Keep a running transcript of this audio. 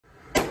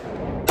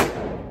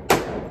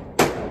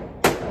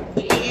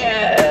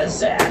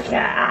music.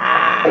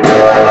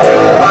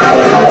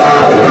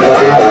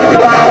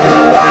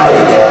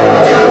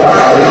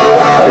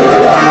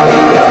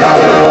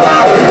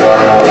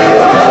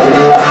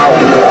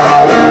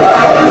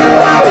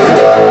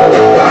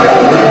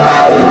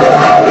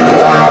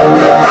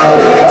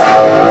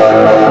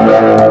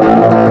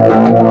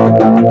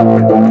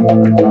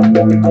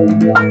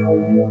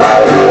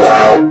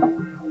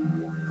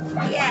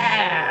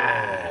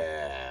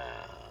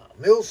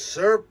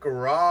 Milsurp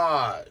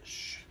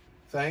Garage.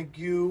 Thank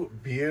you,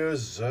 Beer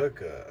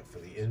Zerka, for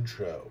the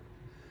intro.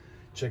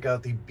 Check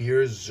out the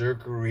Beer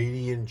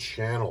Zerkaridian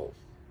channel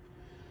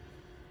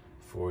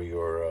for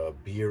your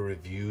beer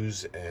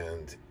reviews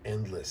and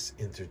endless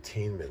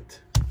entertainment.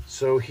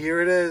 So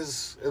here it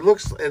is. It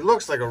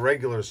looks like a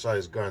regular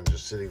sized gun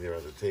just sitting there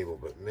on the table,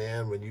 but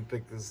man, when you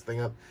pick this thing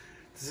up,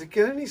 does it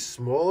get any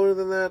smaller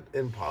than that?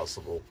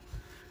 Impossible.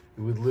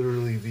 It would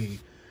literally be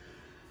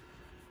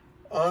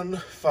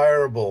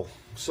unfireable.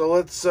 So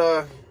let's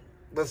talk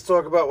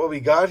about what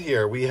we got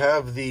here. We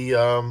have the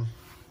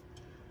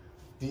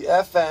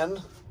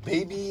FN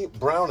Baby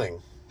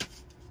Browning.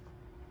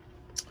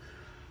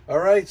 All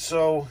right,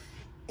 so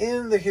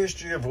in the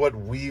history of what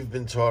we've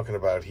been talking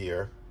about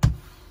here,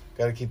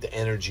 got to keep the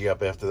energy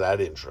up after that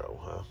intro,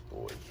 huh,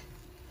 boy.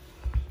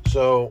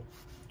 So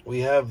we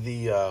have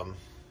the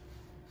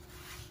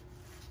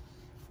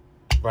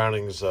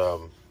Browning's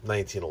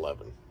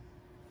 1911.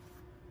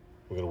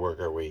 We're going to work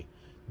our way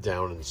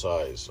down in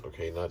size,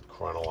 okay, not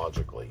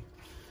chronologically.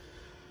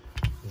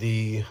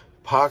 The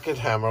pocket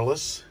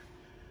hammerless,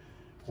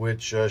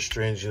 which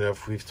strange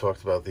enough, we've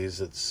talked about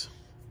these.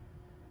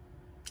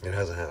 It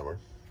has a hammer.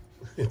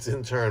 It's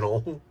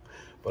internal,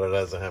 but it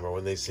has a hammer.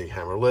 When they say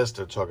hammerless,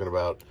 they're talking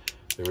about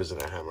there isn't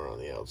a hammer on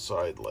the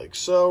outside like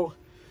so.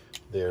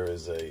 There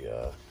is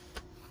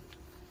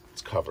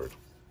it's covered.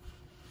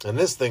 And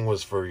this thing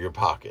was for your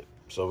pocket.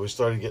 So we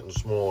started getting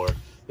smaller.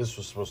 This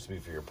was supposed to be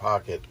for your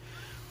pocket.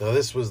 Now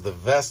this was the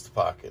vest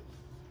pocket.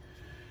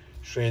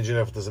 Strange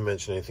enough, it doesn't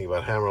mention anything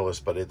about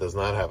hammerless, but it does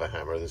not have a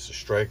hammer. This is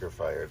striker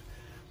fired.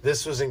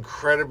 This was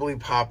incredibly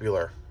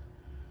popular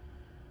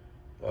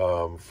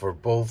for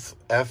both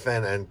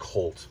FN and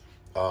Colt.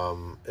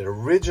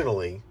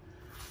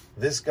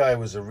 This guy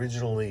was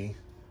originally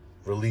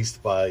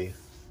released by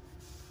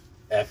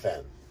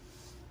FN.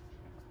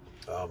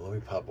 Let me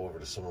pop over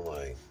to some of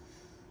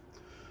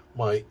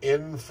my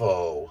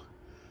info.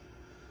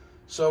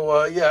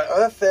 So yeah,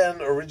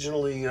 FN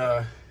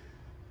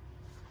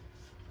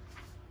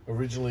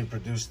originally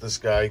produced this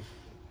guy,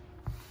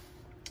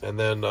 and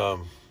then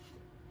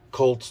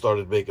Colt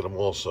started making them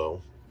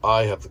also.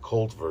 I have the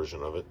Colt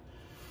version of it,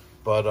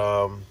 but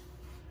I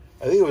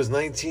think it was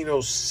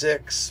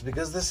 1906,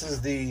 because this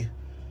is the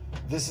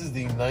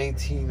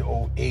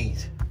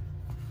 1908.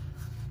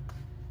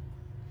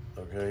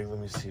 Okay, let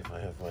me see if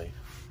I have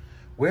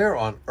where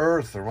on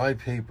earth are my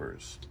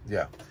papers?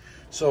 Yeah.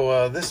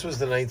 So this was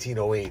the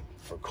 1908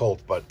 for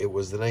Colt, but it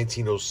was the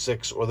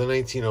 1906 or the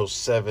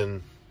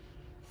 1907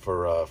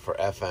 for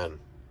FN.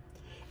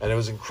 And it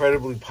was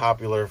incredibly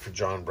popular for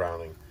John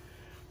Browning.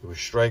 It was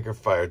striker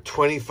fired,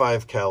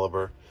 25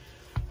 caliber.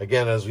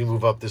 Again, as we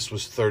move up, this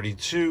was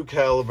 32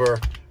 caliber,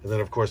 and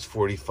then of course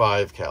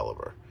 45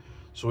 caliber.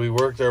 So we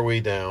worked our way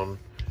down.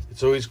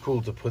 It's always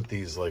cool to put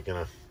these like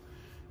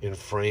in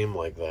frame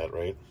like that,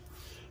 right?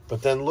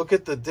 But then look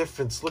at the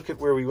difference. Look at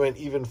where we went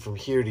even from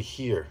here to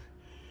here.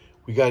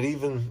 We got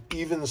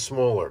even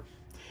smaller.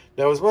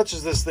 Now, as much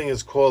as this thing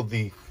is called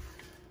the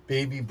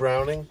Baby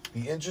Browning,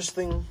 the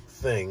interesting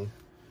thing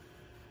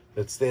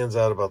that stands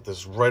out about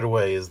this right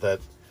away is that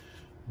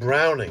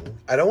Browning,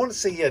 I don't want to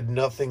say he had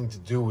nothing to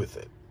do with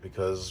it,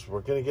 because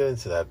we're going to get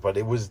into that, but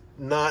it was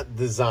not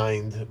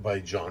designed by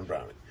John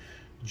Browning.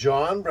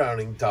 John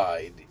Browning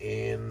died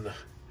in,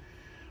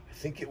 I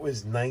think it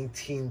was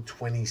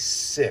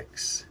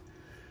 1926.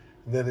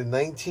 And then in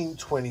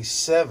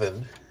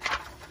 1927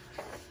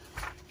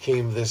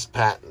 came this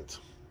patent.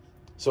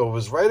 So it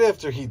was right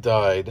after he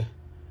died.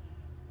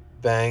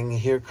 Bang,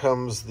 here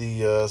comes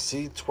the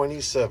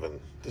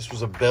C27. This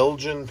was a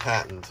Belgian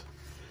patent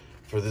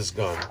for this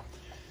gun.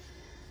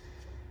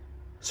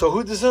 So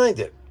who designed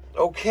it?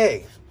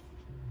 Okay.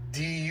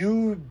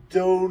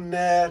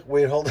 Dieudonné,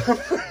 wait, hold on.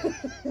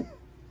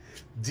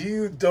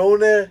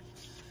 Dieudonné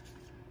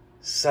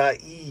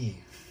Saive.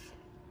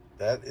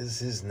 That is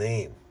his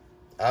name.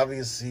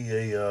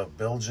 Obviously a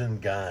Belgian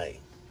guy.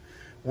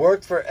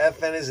 Worked for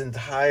FN his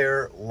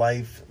entire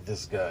life,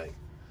 this guy.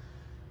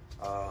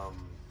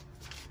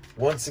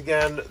 Once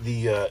again,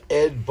 the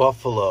Ed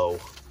Buffalo,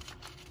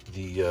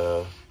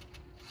 the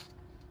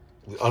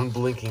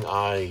Unblinking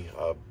Eye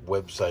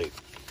website,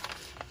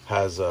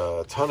 has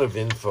a ton of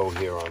info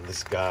here on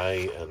this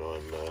guy and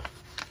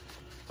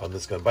on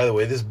this gun. By the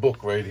way, this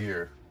book right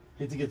here,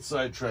 hate to get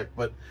sidetracked,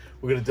 but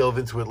we're going to delve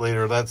into it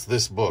later. That's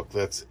this book.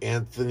 That's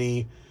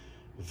Anthony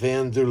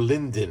van der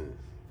Linden.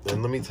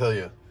 And let me tell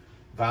you,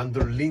 van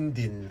der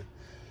Linden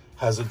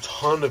has a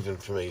ton of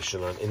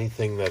information on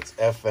anything that's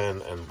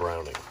FN and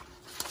Browning.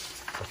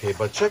 Okay,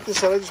 but check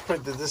this out. I just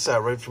printed this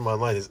out right from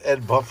online. His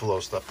Ed Buffalo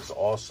stuff is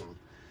awesome.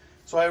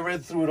 So I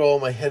read through it all.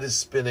 My head is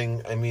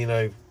spinning. I mean,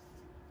 I'm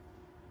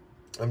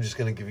just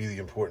going to give you the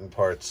important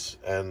parts,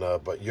 and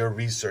but your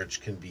research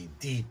can be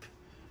deep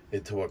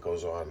into what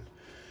goes on,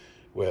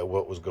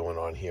 what was going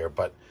on here.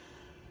 But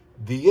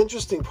the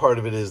interesting part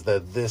of it is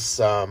that this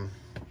Dieudonné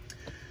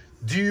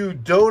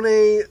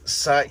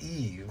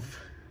Saive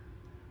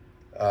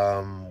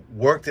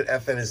worked at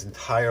FN his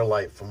entire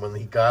life, from when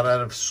he got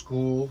out of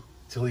school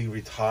till he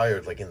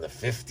retired, like in the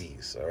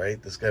 50s. All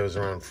right, this guy was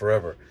around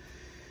forever,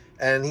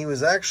 and he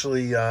was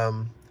actually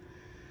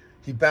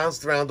he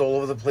bounced around all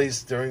over the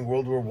place during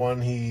World War I.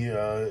 He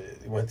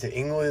went to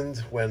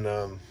England when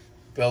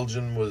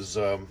Belgium was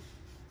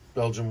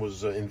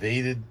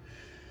invaded,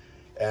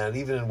 and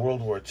even in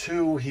World War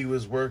II, he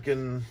was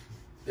working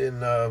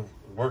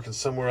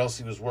somewhere else.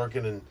 He was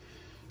working in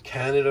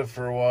Canada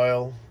for a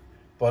while,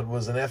 but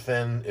was an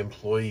FN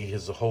employee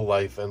his whole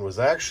life, and was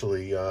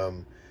actually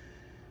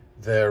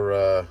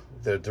their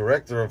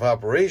director of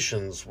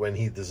operations when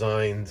he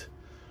designed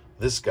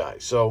this guy.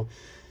 So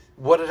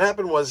what had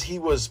happened was he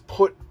was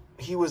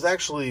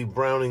actually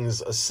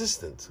Browning's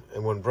assistant,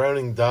 and when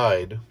Browning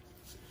died,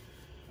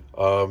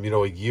 a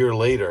year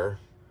later,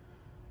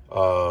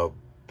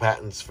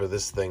 patents for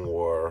this thing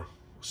were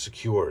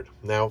secured.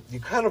 Now, you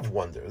kind of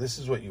wonder, this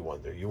is what you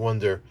wonder. You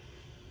wonder,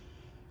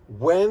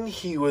 when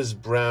he was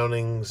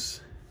Browning's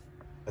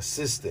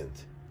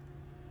assistant,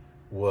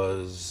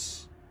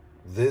 was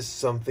this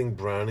something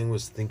Browning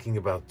was thinking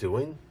about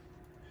doing?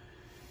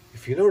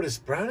 If you notice,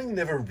 Browning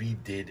never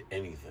redid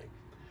anything.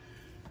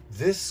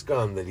 This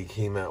gun that he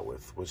came out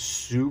with was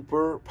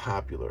super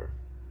popular,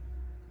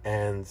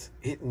 and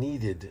it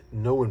needed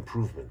no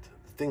improvement.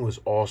 The thing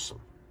was awesome.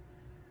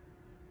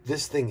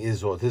 This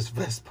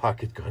vest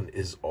pocket gun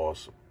is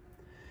awesome.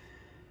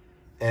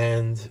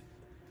 And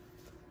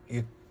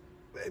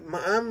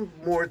I'm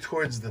more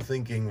towards the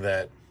thinking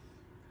that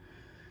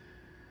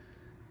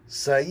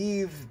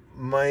Saive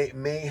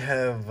may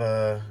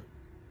have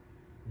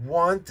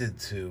wanted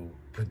to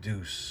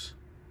produce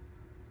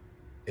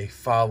a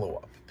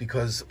follow-up,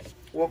 because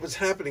what was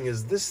happening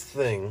is this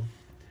thing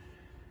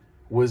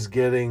was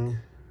getting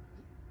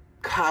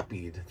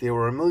copied. There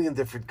were a million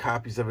different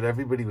copies of it.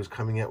 Everybody was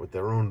coming out with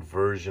their own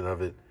version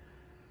of it,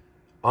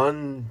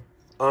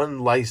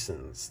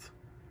 unlicensed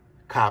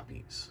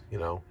copies,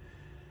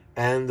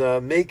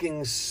 and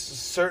making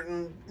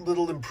certain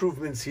little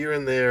improvements here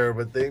and there,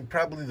 but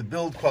the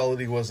build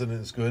quality wasn't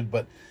as good.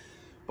 But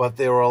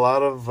there were a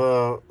lot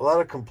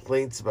of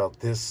complaints about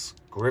this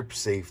grip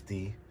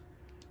safety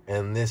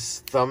and this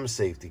thumb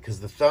safety, because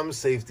the thumb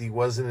safety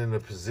wasn't in a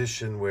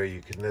position where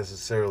you could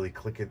necessarily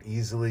click it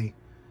easily.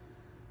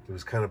 It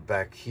was kind of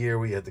back here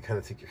where you had to kind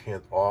of take your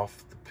hand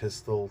off the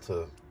pistol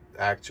to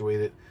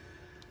actuate it,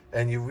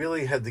 and you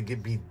really had to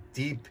be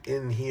deep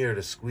in here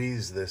to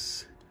squeeze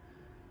this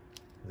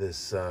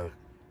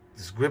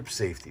grip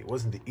safety. It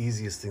wasn't the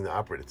easiest thing to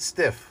operate. It's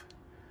stiff.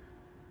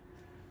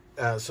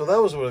 So that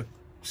was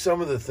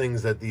some of the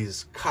things that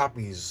these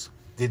copies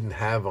didn't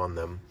have on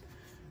them.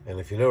 And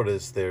if you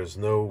notice, there's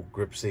no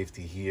grip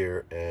safety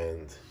here,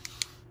 and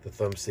the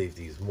thumb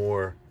safety is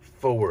more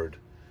forward,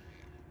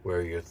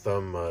 where your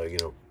thumb,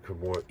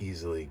 could more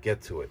easily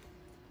get to it.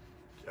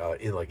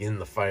 In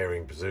the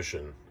firing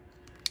position,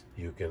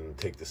 you can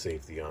take the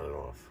safety on and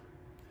off.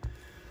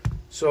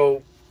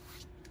 So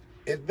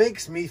it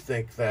makes me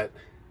think that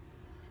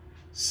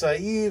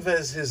Saive,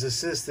 as his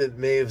assistant,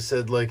 may have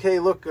said, like, hey,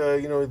 look,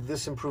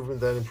 this improvement,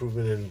 that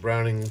improvement, and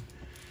Browning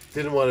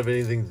didn't want to have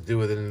anything to do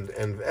with it.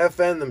 And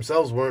FN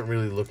themselves weren't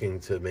really looking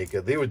to make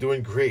it. They were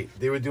doing great.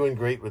 They were doing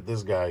great with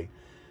this guy.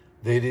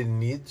 They didn't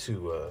need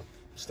to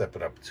step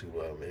it up to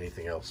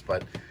anything else.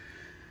 But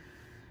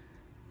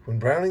when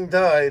Browning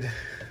died,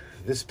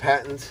 this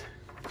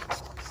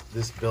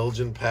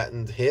Belgian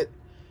patent hit,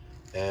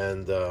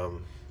 and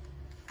the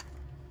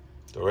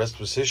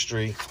rest was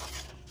history.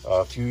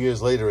 A few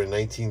years later, in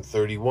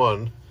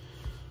 1931,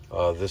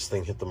 this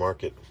thing hit the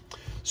market.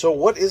 So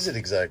what is it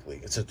exactly?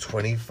 It's a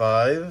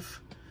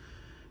 25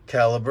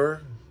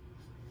 caliber,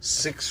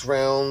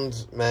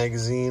 6-round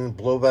magazine,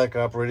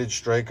 blowback-operated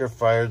striker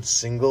fired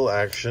single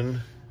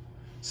action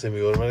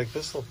semi-automatic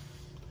pistol.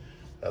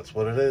 That's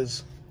what it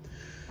is.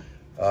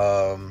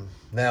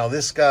 Now,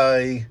 this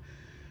guy,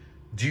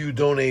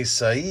 Dieudonné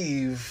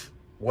Saive,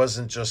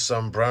 wasn't just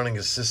some Browning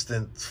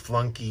assistant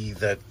flunky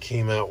that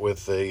came out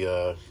with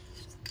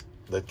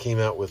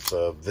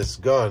this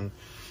gun.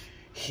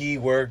 He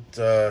worked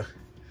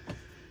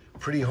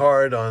pretty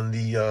hard on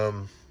the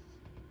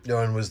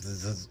and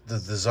was the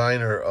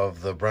designer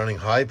of the Browning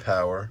high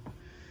power.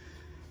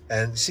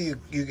 And see,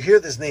 you hear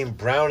this name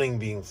Browning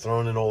being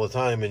thrown in all the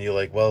time, and you're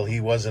like, well, he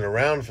wasn't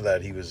around for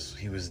that. He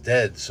was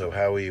dead. So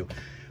how are you?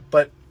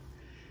 But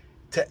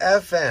to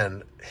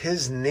FN,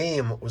 his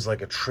name was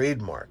like a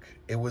trademark.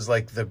 It was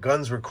like the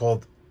guns were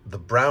called a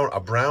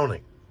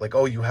Browning. Like,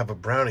 oh, you have a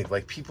Browning.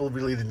 Like, people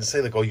really didn't say,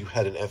 like, oh, you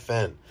had an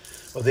FN.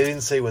 Oh, they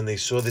didn't say when they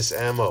saw this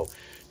ammo.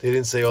 They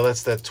didn't say, oh,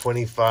 that's that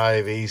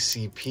 25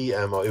 ACP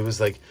ammo. It was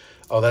like,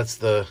 oh, that's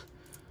the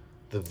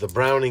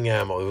Browning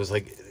ammo. It was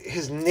like,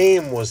 his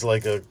name was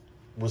like a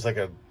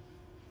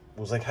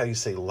was like how you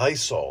say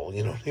Lysol,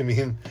 you know what I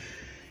mean?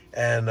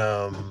 And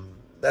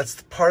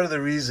that's part of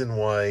the reason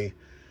why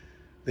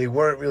they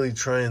really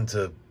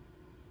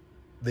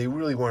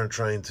weren't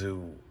trying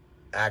to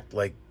act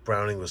like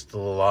Browning was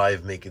still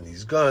alive making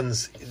these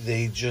guns.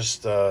 They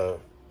just, the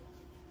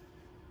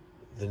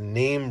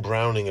name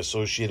Browning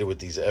associated with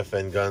these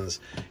FN guns,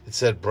 it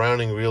said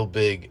Browning real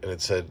big and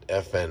it said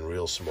FN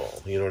real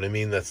small. You know what I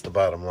mean? That's the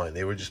bottom line.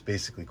 They were just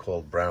basically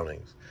called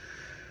Brownings.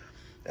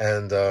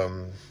 And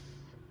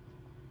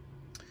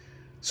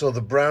so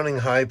the Browning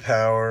high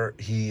power,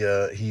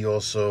 he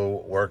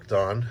also worked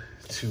on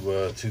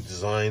to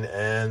design,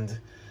 and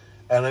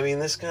I mean,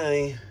 this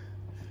guy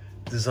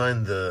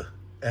designed the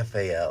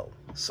FAL.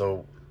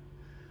 So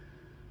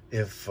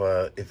if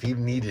he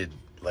needed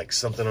like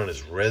something on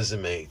his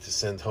resume to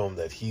send home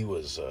that he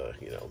was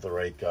the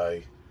right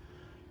guy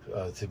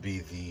to be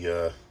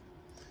the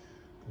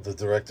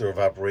director of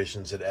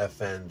operations at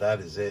FN,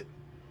 that is it.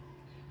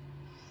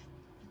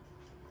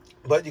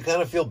 But you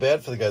kind of feel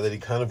bad for the guy that he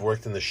kind of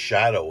worked in the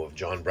shadow of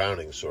John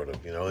Browning, sort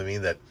of, you know what I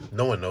mean? That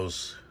no one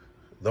knows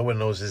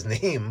his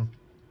name.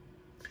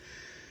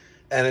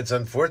 And it's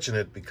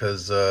unfortunate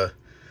because the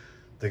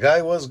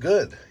guy was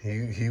good.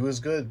 He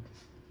was good.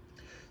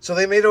 So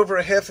they made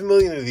over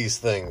 500,000 of these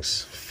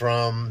things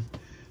from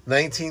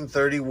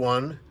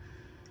 1931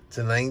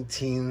 to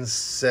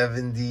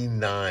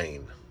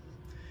 1979.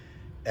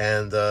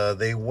 And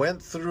they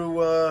went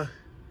through a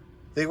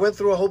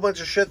whole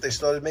bunch of shit. They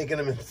started making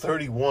them in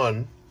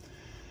 31,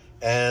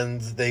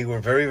 and they were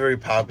very, very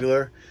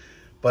popular.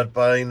 But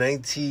by and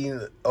then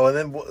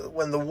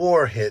when the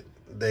war hit,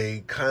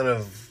 they kind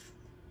of,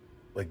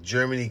 like,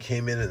 Germany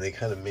came in and they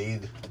kind of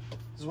made,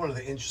 this is one of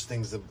the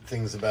interesting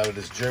things about it,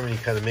 is Germany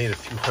kind of made a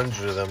few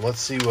hundred of them. Let's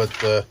see what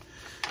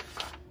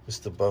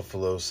Mr.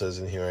 Buffalo says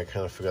in here. I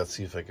kind of forgot to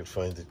see if I could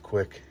find it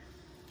quick.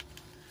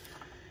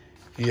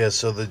 Yeah,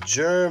 so the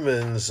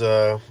Germans,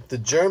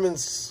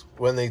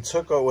 when they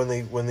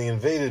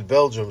invaded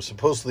Belgium,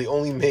 supposedly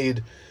only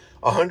made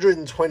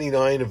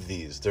 129 of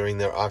these during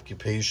their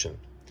occupation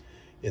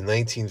in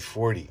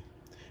 1940,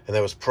 and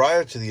that was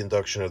prior to the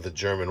induction of the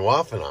German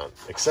Waffen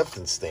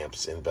acceptance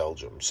stamps in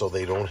Belgium, so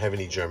they don't have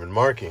any German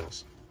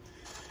markings.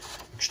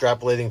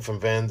 Extrapolating from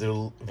van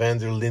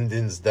der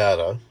Linden's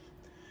data,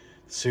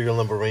 the serial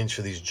number range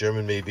for these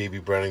German-made baby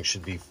Brownings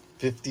should be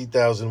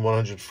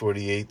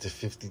 50,148 to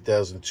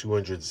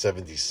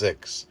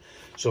 50,276.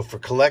 So for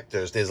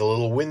collectors, there's a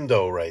little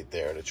window right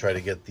there to try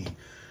to get the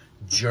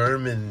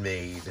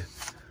German-made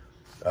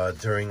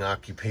during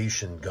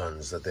occupation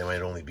guns that there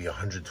might only be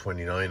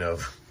 129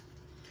 of.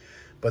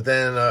 But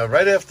then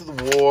right after the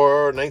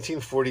war,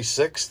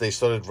 1946, they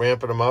started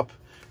ramping them up.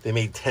 They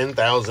made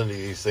 10,000 of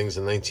these things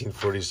in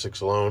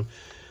 1946 alone.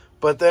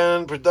 But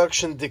then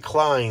production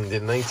declined.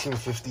 In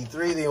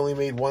 1953, they only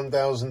made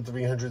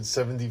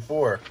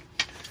 1,374.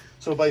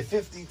 So by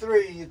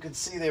 53, you could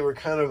see they were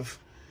it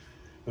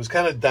was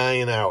kind of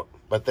dying out.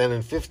 But then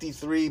in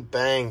 53,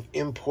 bang,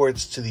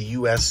 imports to the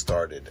U.S.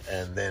 started,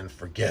 and then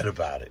forget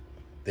about it.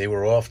 They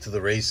were off to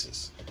the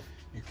races.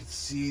 You could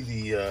see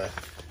the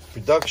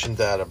production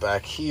data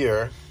back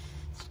here,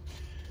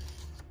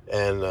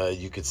 and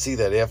you could see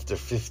that after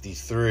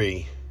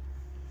 53,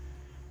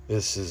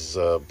 this is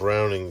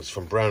Browning's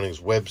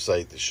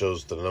website that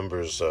shows the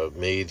numbers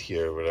made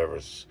here, whatever.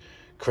 It's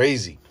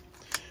crazy.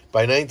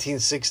 By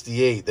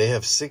 1968, they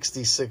have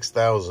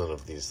 66,000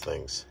 of these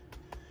things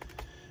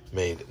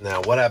made.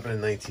 Now, what happened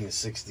in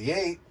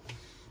 1968?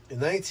 In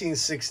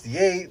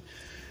 1968,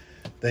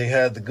 they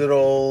had the good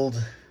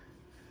old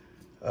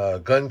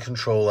Gun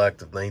Control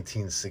Act of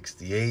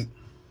 1968,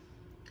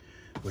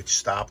 which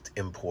stopped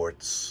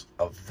imports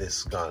of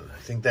this gun. I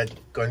think that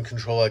Gun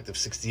Control Act of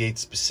 68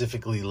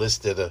 specifically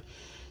listed a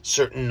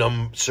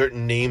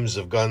certain names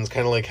of guns,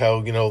 kind of like how,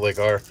 like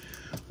our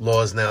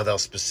laws now, they'll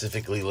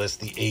specifically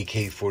list the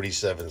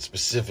AK-47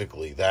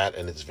 specifically. That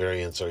and its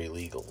variants are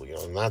illegal.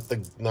 Not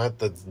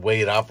the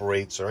way it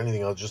operates or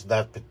anything else, just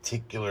that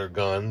particular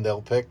gun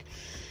they'll pick.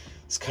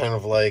 It's kind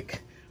of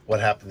like what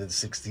happened in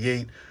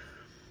 68.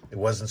 It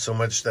wasn't so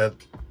much that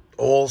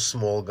all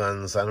small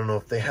guns, I don't know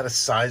if they had a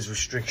size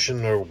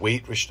restriction or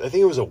weight restriction. I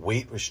think it was a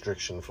weight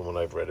restriction from what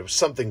I've read. It was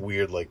something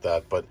weird like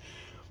that, but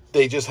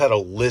they just had a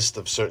list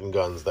of certain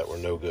guns that were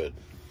no good.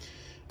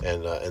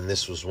 And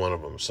this was one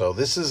of them. So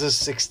this is a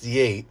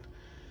 68.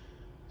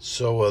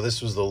 So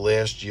this was the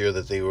last year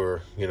that they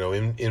were,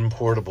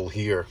 importable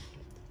here.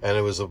 And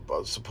it was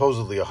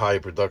supposedly a high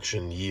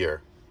production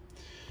year.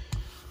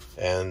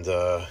 And,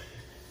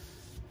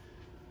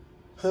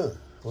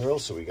 where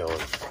else are we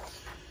going?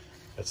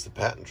 That's the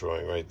patent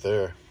drawing right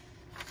there.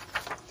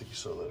 I think you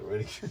saw that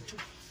already.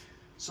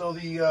 So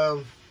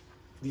the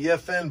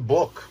FN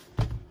book.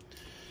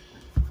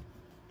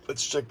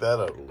 Let's check that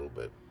out a little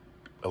bit.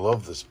 I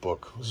love this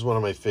book. This is one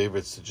of my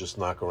favorites to just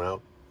knock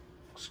around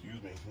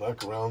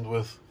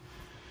with.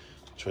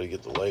 Try to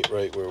get the light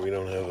right where we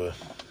don't have a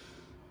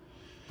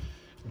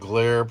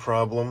glare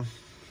problem.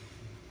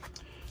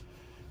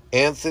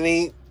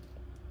 Anthony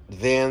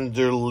van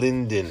der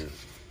Linden.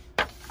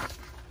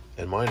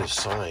 And mine is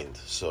signed,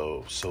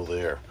 so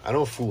there. I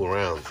don't fool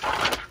around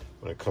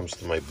when it comes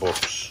to my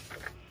books.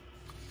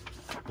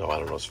 No, I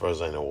don't know. As far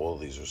as I know, all of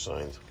these are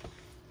signed.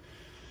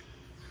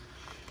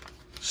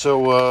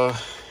 So,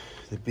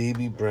 the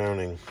baby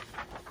Browning.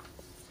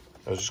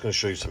 I was just going to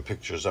show you some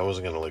pictures. I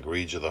wasn't going to like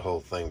read you the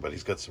whole thing, but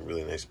he's got some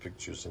really nice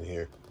pictures in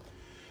here.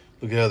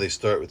 Look at how they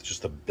start with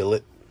just a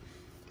billet.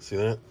 See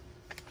that?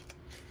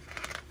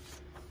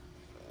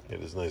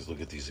 It is nice. Look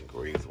at these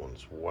engraved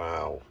ones.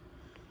 Wow.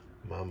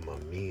 Mamma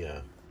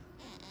mia.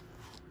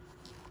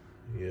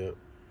 Yep.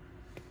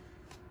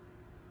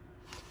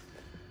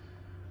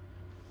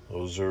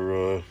 Those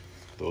are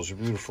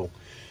beautiful.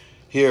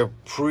 Here,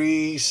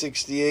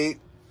 pre-68,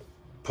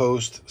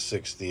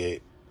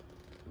 post-68.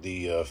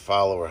 The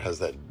follower has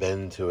that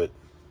bend to it.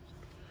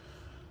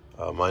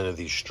 Mine are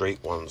these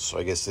straight ones, so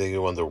I guess they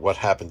wonder what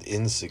happened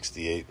in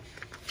 68.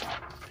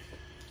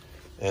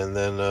 And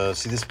then,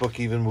 see, this book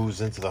even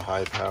moves into the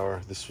high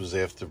power. This was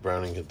after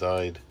Browning had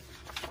died.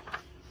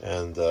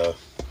 And Mr.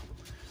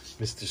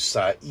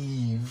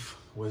 Saive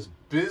was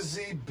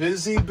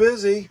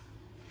busy.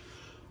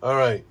 All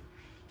right.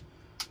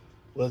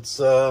 Let's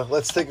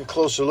take a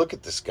closer look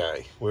at this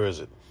guy. Where is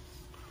it?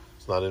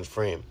 It's not in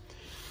frame.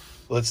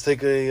 Let's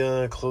take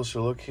a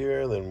closer look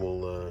here. Then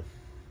we'll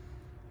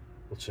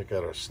check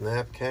out our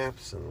snap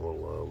caps and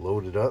we'll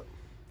load it up.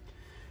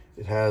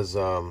 It has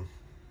those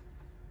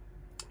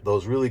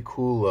really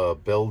cool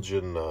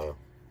Belgian.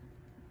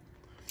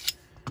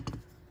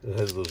 It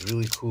has those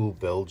really cool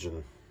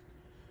Belgian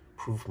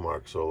proof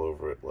marks all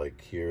over it, like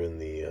here in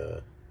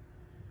the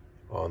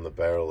on the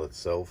barrel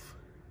itself,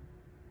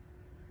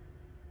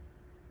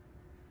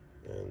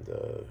 and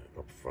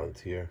up front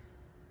here.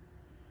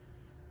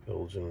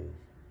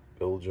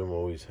 Belgium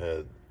always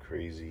had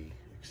crazy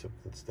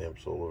acceptance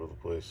stamps all over the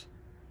place.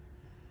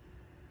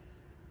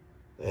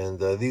 And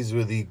these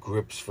were the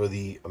grips for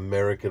the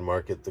American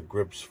market. The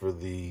grips for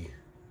the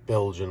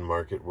Belgian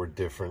market were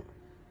different.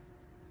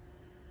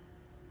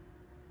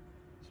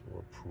 Some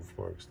more proof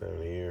marks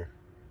down here.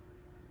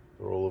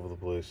 They're all over the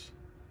place.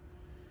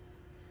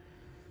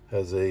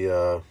 Has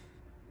a,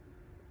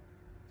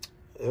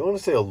 I want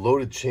to say a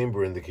loaded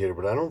chamber indicator,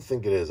 but I don't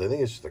think it is. I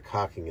think it's just a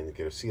cocking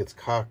indicator. See, it's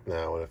cocked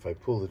now, and if I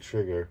pull the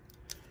trigger,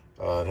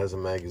 it has a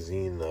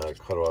magazine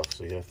cut off,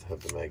 so you have to have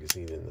the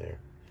magazine in there.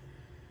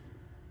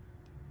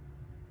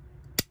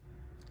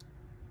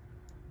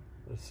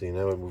 Let's see,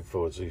 now I move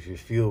forward. So if you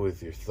feel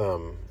with your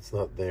thumb, it's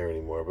not there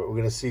anymore. But we're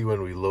going to see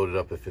when we load it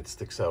up if it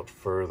sticks out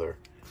further.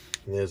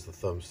 And there's the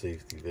thumb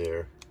safety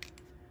there.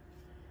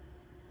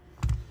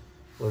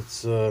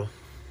 Let's show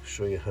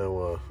you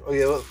how... oh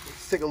yeah,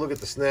 let's take a look at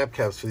the snap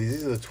caps for these.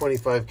 These are the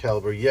 25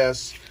 caliber.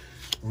 Yes,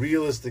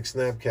 realistic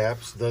snap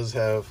caps does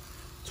have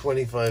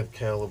 25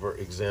 caliber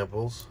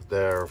examples.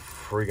 They're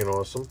friggin'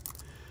 awesome.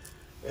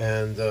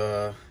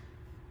 And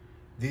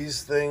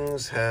these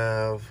things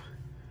have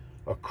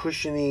a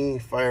cushiony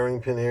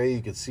firing pin area.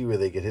 You can see where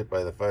they get hit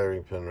by the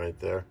firing pin right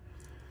there.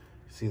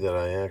 See that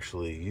I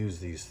actually use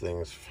these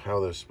things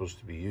how they're supposed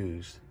to be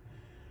used.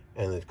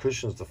 And it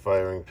cushions the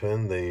firing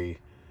pin. They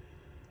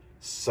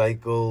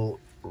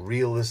cycle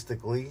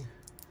realistically,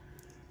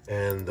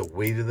 and the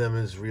weight of them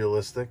is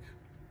realistic.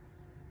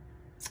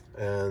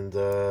 And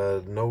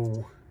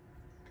no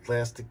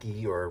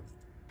plasticky or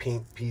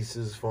paint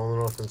pieces falling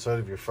off inside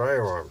of your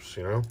firearms,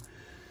 you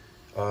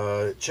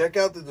know. Check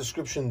out the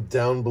description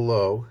down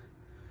below,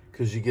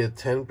 because you get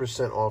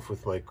 10% off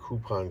with my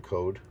coupon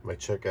code, my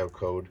checkout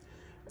code,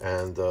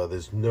 and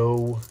there's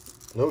no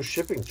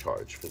shipping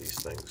charge for these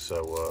things.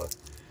 So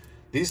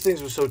these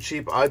things were so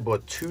cheap, I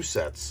bought 2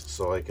 sets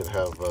so I could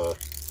have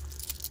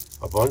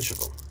a bunch of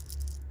them,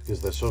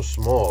 because they're so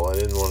small. I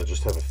didn't want to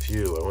just have a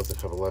few. I wanted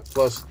to have a lot.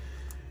 Plus,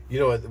 you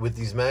know, with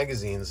these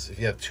magazines, if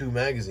you have 2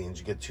 magazines,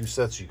 you get 2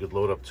 sets. You could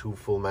load up 2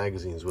 full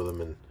magazines with them,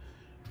 and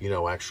you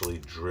know, actually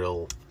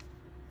drill,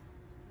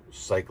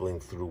 cycling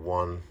through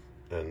one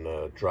and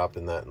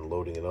dropping that and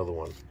loading another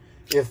one.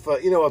 If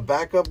you know, a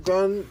backup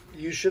gun,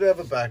 you should have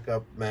a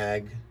backup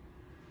mag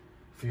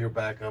for your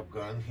backup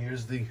gun.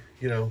 Here's the,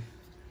 you know,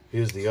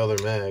 here's the other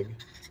mag.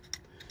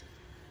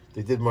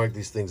 They did mark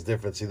these things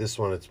different. See, this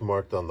one, it's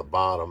marked on the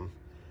bottom.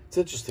 It's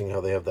interesting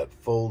how they have that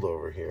fold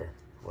over here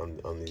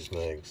on these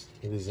mags.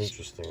 It is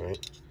interesting,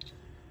 right?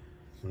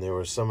 And there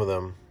were some of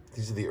them.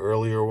 These are the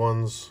earlier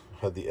ones,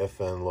 had the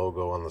FN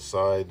logo on the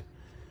side,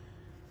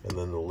 and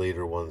then the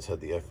later ones had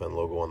the FN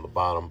logo on the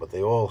bottom, but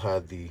they all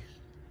had the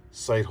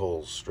sight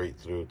holes straight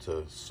through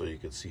so you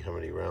could see how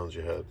many rounds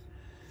you had.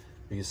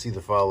 But you see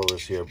the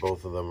followers here,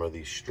 both of them are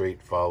these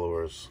straight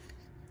followers,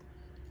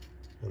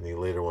 and the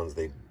later ones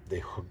they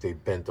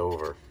bent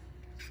over.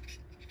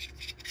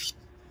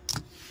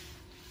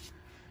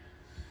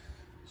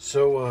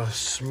 So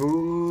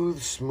smooth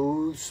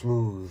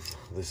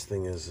this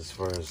thing is, as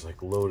far as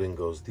like loading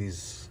goes.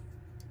 These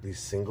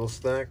single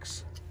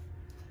stacks,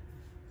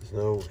 there's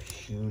no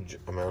huge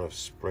amount of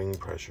spring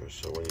pressure,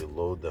 so when you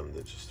load them,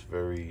 they're just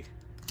very,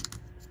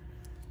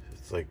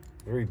 it's like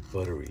very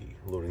buttery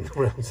loading the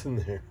rounds in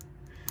there.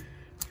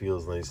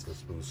 Feels nice and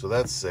smooth. So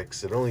that's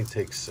 6. It only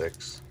takes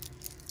 6.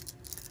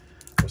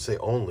 to say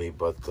only,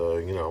 but,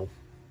 you know,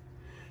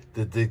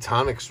 the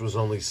Daytonics was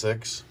only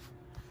 6.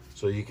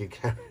 So you could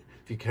carry,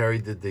 if you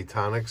carried the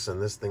Daytonics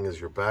and this thing is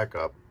your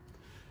backup,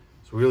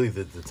 so really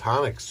the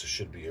Daytonics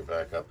should be your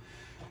backup.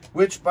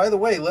 Which, by the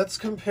way, let's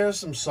compare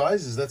some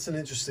sizes. That's an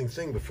interesting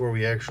thing before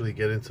we actually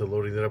get into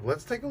loading it up.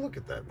 Let's take a look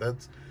at that.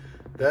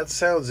 That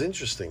sounds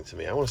interesting to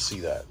me. I want to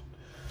see that.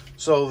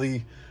 So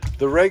the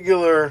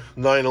regular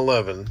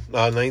 1911,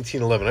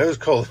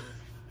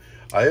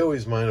 I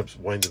always wind up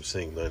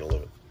saying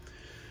 911.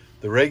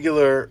 The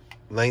regular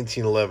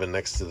 1911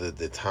 next to the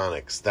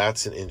Daytonics,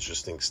 that's an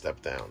interesting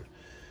step down.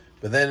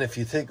 But then if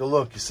you take a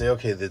look, you say,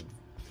 okay,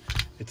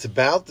 it's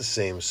about the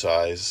same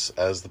size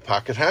as the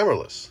pocket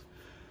hammerless.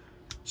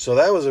 So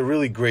that was a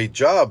really great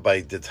job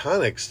by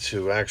Daytonics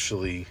to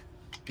actually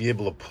be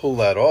able to pull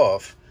that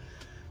off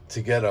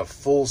to get a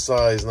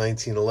full-size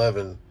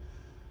 1911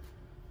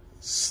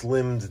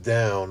 slimmed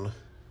down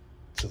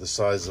to the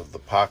size of the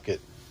pocket,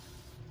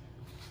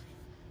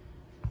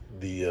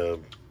 the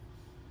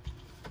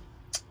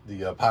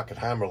pocket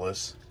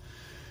hammerless.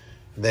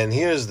 And then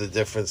here's the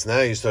difference.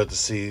 Now you start to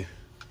see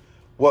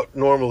what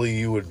normally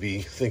you would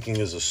be thinking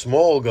is a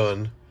small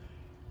gun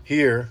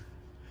here,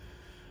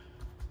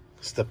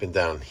 stepping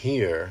down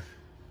here,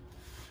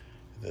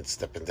 and then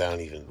stepping down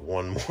even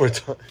one more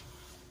time.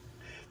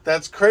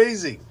 That's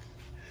crazy.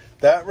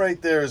 That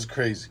right there is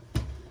crazy.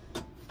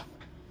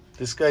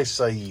 This guy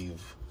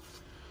Saive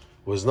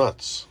was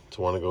nuts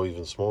to want to go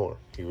even smaller.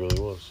 He really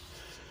was.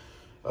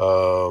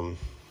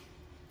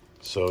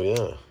 So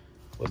yeah,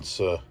 let's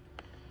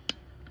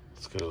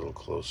get a little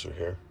closer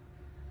here.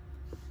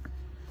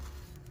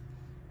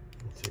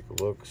 Take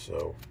a look.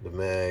 So the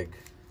mag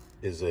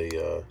is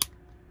a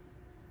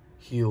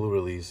heel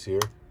release here,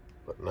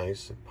 but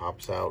nice. It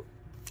pops out,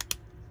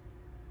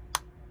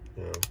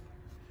 you know.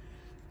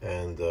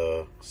 And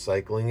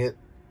cycling it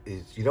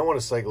is, you don't want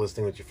to cycle this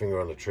thing with your finger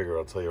on the trigger,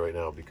 I'll tell you right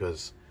now,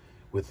 because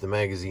with the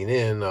magazine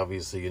in,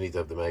 obviously you need to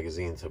have the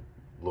magazine to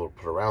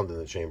put around in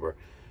the chamber,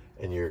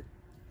 and you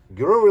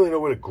don't really know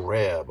where to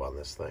grab on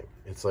this thing.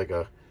 It's like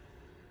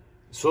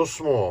so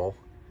small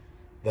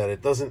that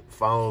it doesn't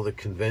follow the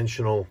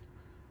conventional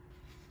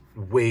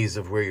ways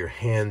of where your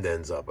hand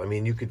ends up. I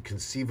mean, you could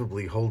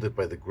conceivably hold it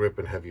by the grip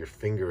and have your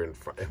finger in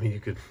front. I mean, you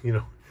could, you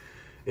know,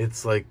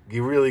 it's like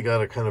you really got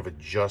to kind of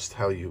adjust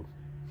how you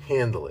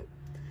handle it.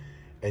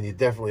 And you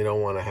definitely don't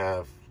want to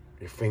have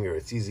your finger.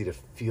 It's easy to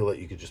feel it.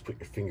 You could just put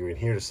your finger in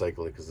here to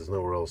cycle it because there's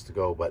nowhere else to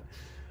go. But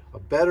a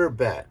better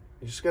bet,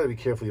 you just got to be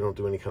careful you don't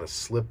do any kind of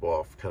slip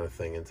off kind of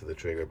thing into the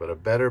trigger. But a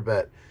better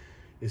bet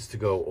is to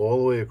go all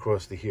the way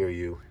across to here.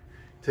 You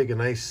take a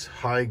nice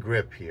high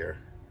grip here,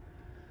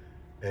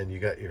 and you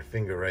got your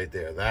finger right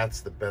there.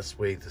 That's the best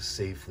way to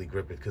safely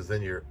grip it, because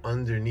then you're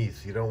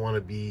underneath. You don't want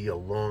to be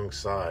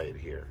alongside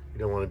here. You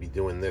don't want to be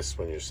doing this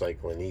when you're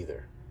cycling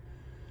either.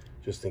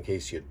 Just in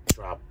case you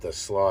drop the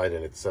slide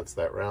and it sets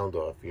that round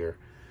off,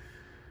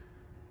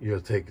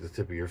 you'll take the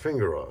tip of your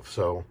finger off.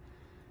 So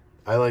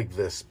I like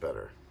this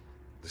better.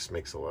 This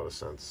makes a lot of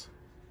sense.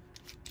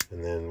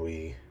 And then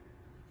we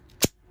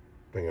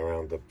bring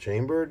around up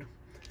chambered.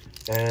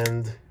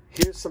 And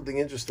here's something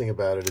interesting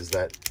about it, is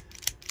that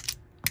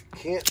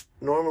can't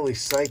normally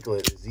cycle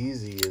it as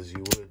easy as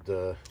you would.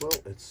 Well,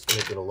 it's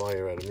making a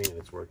liar out of me, and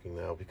it's working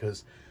now,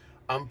 because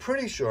I'm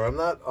pretty sure, I'm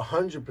not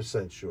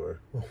 100% sure.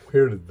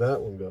 Where did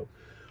that one go?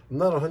 I'm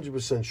not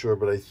 100% sure,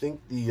 but I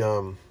think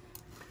the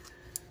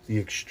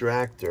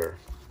extractor,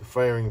 the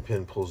firing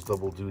pin pulls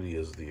double duty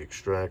as the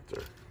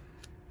extractor.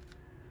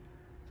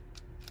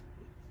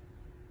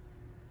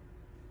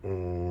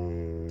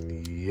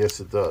 Yes,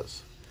 it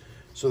does.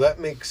 So that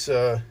makes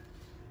it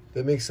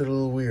a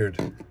little weird.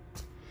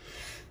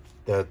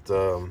 That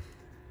let me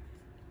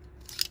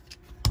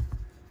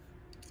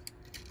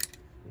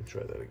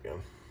try that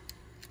again.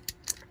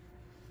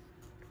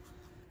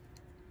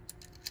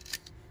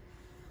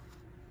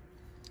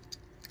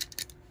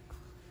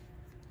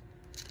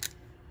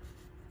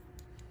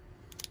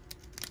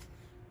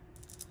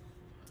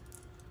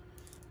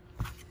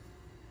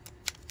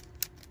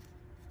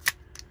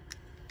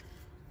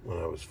 When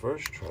I was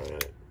first trying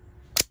it,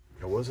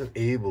 I wasn't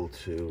able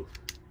to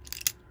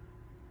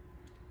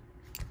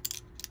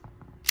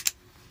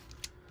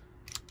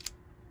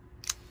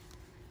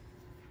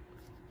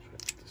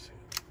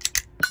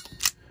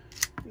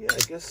I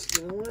guess,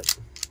 you know what?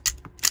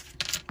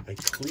 I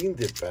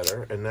cleaned it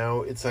better, and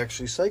now it's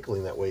actually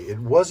cycling that way. It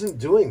wasn't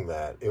doing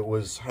that. It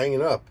was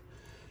hanging up,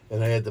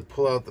 and I had to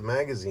pull out the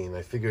magazine.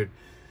 I figured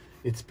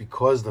it's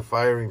because the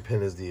firing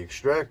pin is the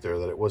extractor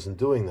that it wasn't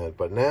doing that.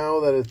 But now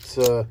that it's,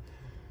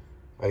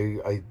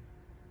 I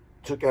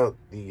took out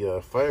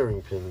the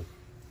firing pin,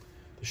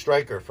 the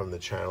striker from the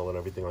channel and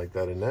everything like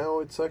that, and now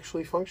it's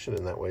actually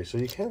functioning that way. So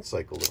you can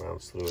cycle the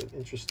rounds through it.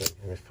 Interesting,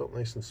 and it felt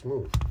nice and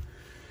smooth.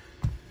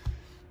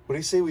 What do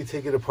you say we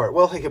take it apart?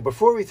 Well, hey,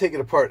 before we take it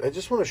apart, I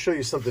just want to show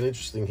you something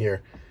interesting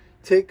here.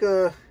 Take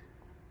a,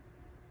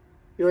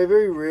 you know, I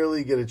very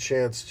rarely get a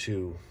chance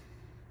to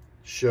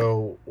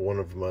show one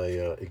of my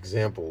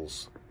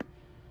examples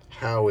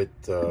how it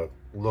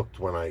looked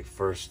when I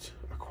first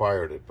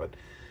acquired it. But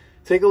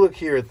take a look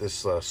here at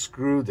this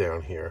screw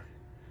down here.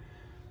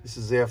 This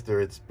is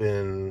after it's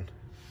been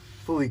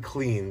fully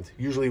cleaned.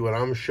 Usually when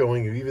I'm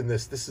showing you, even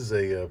this is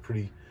a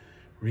pretty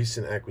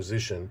recent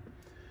acquisition.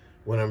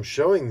 When I'm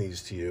showing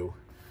these to you,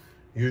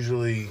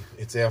 usually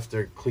it's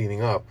after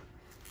cleaning up.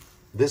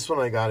 This one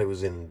I got, it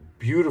was in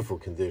beautiful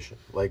condition,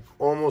 like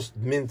almost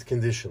mint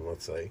condition,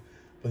 let's say.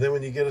 But then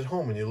when you get it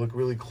home and you look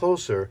really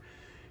closer,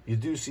 you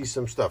do see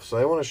some stuff. So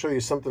I want to show you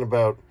something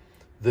about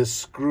this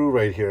screw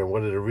right here and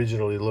what it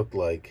originally looked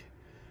like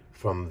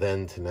from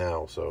then to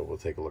now. So we'll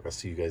take a look. I'll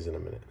see you guys in a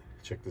minute.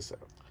 Check this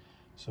out.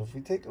 So if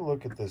we take a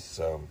look at this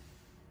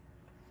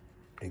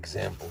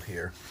example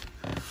here,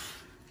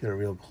 get a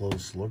real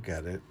close look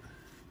at it.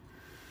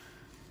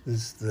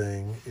 This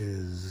thing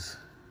is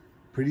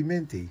pretty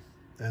minty.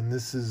 And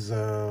this is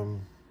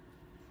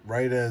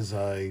right as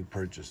I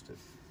purchased it.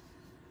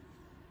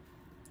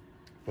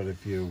 But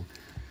if you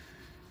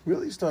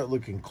really start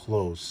looking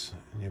close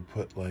and you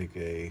put like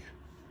a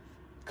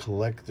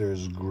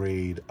collector's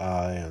grade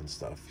eye on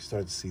stuff, you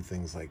start to see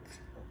things like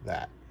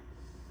that.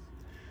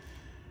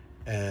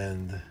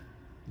 And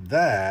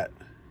that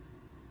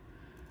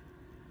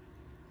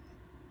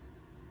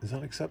is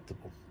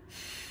unacceptable.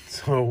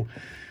 So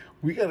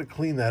we got to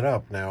clean that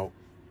up. Now,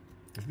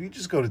 if you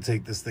just go to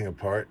take this thing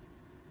apart,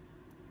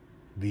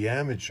 the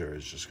amateur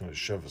is just going to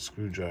shove a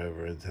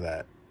screwdriver into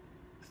that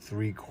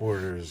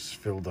 3/4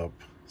 filled up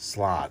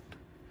slot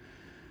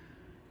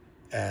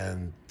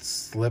and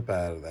slip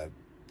out of that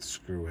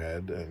screw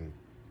head and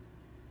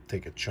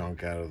take a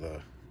chunk out of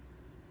the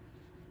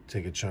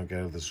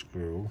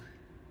screw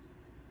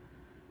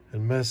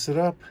and mess it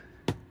up.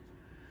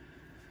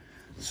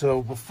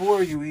 So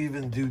before you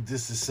even do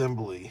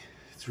disassembly,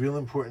 it's real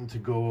important to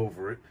go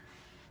over it.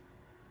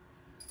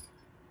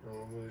 Now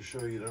I'm going to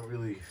show you don't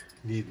really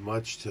need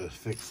much to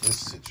fix this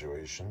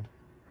situation.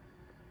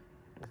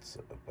 Let's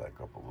back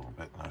up a little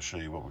bit and I'll show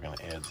you what we're going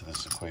to add to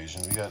this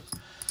equation. We got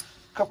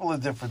a couple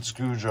of different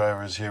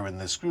screwdrivers here. When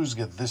the screws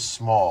get this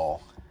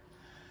small,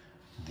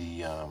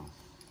 the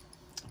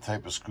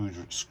type of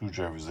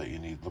screwdrivers that you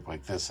need look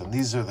like this. And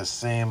these are the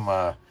same,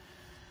 what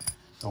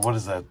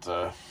is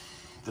that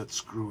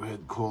screw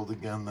head called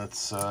again?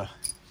 That's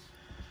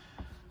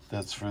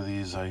for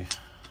these, sorry,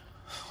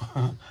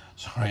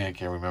 I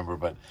can't remember,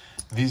 but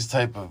these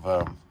type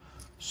of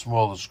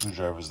smaller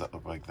screwdrivers that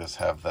look like this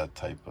have that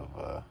type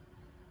of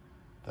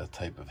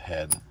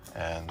head.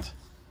 And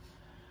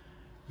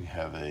we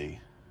have a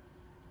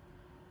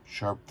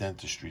sharp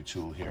dentistry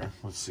tool here.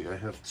 Let's see, I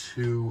have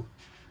two.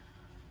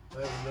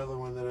 I have another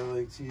one that I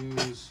like to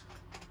use.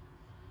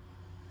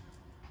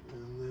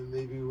 And then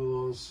maybe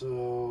we'll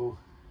also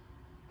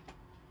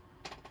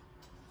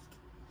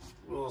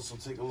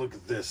take a look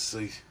at this.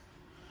 See,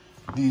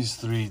 these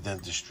 3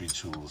 dentistry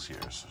tools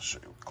here. So I'll show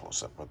you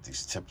close up what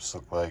these tips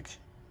look like.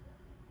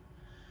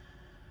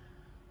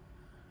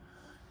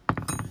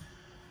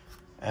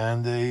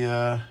 And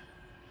a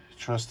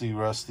trusty,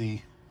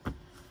 rusty,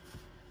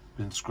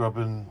 been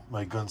scrubbing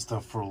my gun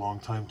stuff for a long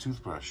time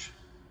toothbrush.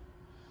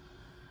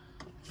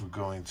 We're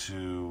going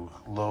to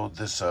load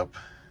this up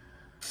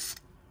with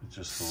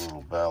just a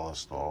little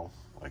ballast all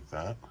like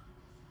that.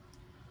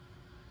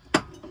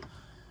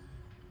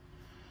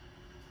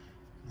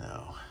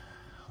 Now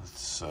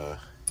let's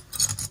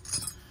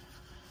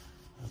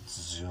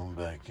zoom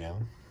back in.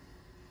 I'll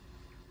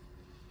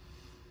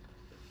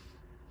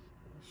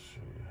show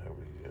you how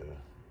we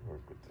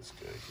work with this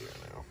guy here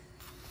now.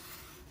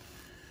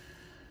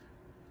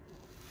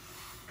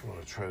 I want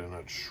to try to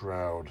not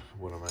shroud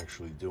what I'm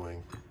actually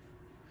doing.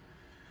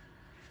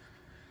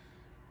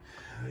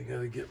 I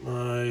gotta get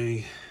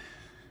my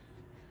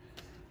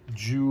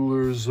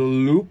jeweler's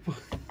loop.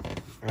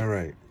 All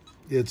right.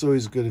 Yeah, it's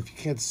always good if you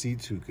can't see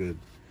too good.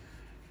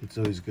 It's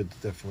always good to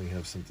definitely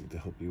have something to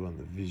help you on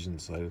the vision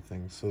side of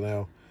things. So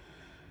now,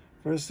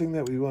 first thing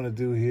that we want to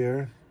do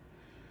here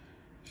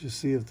is just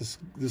see if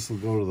this will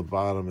go to the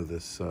bottom of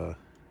this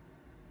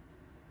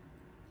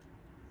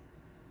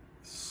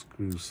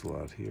screw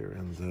slot here,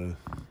 and it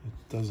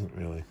doesn't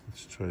really.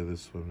 Let's try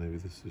this one. Maybe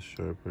this is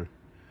sharper.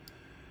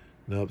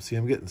 Nope. See,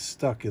 I'm getting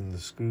stuck in the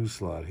screw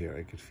slot here.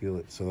 I could feel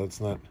it, so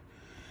that's not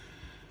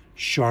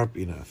sharp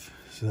enough.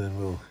 So then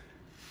we'll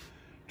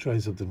try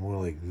something more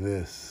like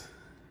this.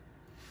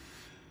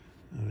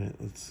 All right,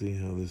 let's see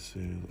how this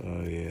feels.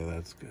 Oh yeah,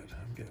 that's good.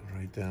 I'm getting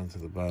right down to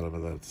the bottom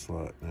of that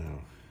slot now.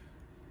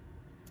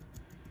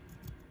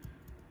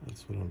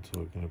 That's what I'm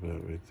talking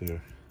about right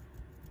there.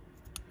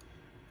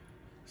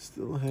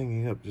 Still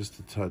hanging up just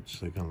a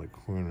touch, like on the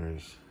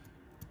corners.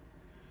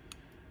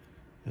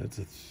 That's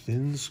a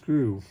thin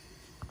screw.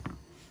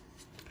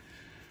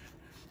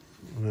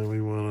 And then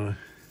we want to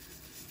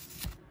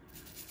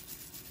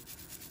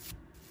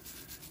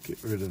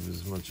get rid of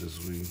as much as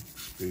we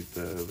scraped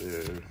out of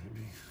there.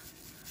 Maybe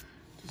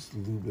just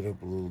lube it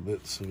up a little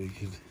bit so we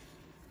could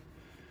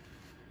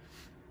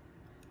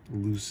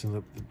loosen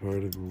up the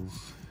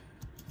particles.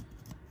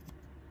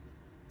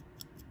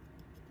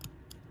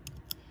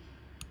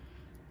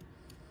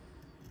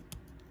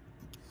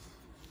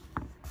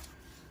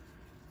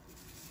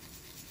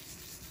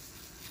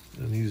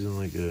 I'm using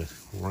like a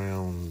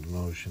round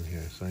motion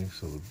here,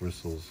 so the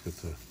bristles get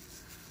to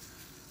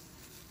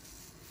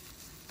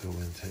go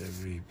into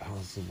every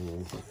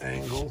possible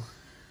angle.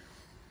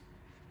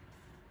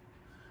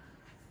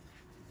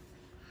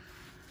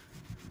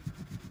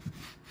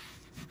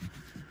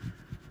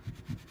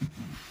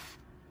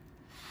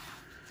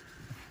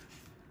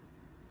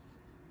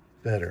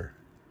 Better.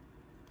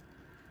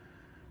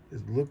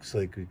 It looks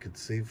like we could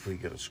safely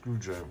get a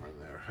screwdriver in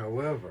there.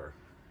 However,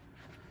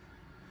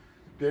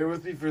 bear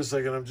with me for a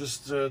second. I'm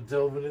just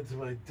delving into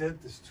my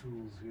dentist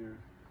tools here.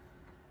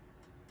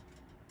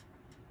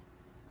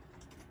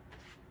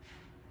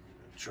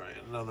 Try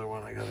another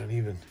one. I got an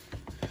even.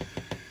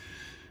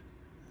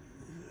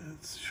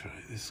 Let's try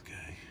this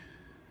guy.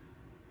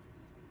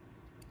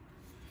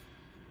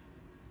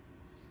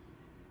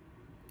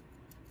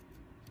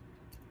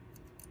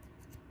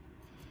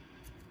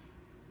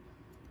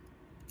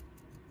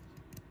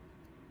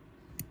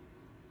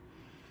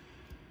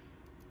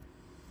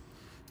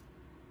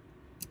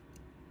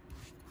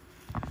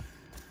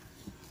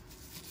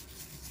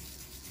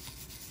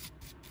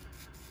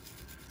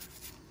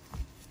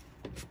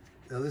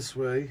 Now this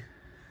way,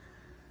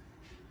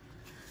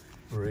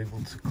 we're able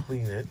to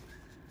clean it.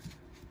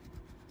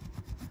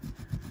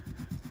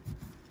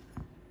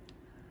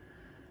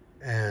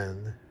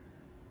 And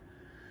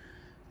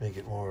make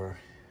it more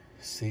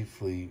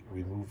safely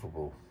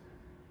removable.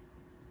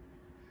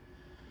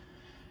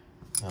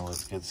 Now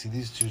let's get, see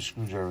these two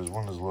screwdrivers,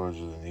 one is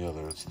larger than the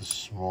other. It's the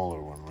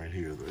smaller one right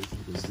here that I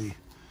think is the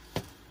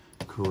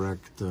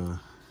correct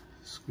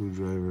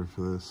screwdriver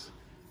for this.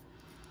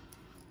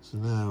 So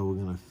now we're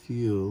gonna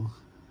feel,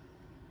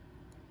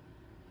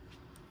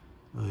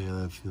 oh yeah,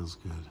 that feels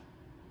good.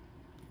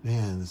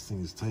 Man, this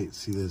thing is tight.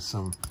 See, there's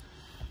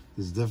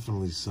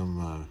definitely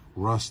some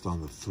rust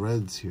on the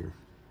threads here,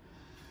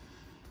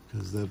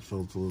 because that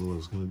felt a little, I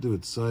was gonna do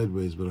it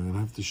sideways, but I'm gonna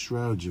have to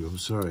shroud you. I'm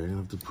sorry, I'm gonna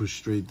have to push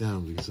straight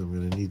down because I'm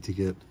gonna need to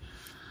get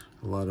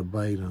a lot of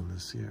bite on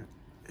this here.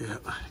 Yeah,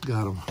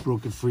 got him,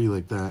 broke it free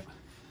like that.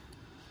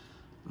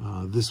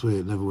 This way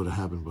it never would have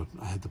happened, but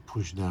I had to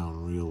push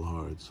down real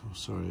hard, so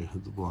sorry I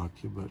had to block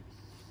you, but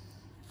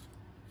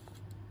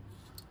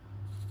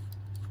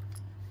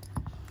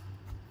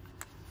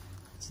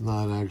it's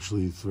not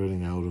actually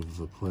threading out of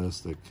the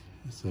plastic.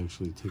 It's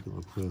actually taking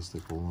the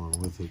plastic along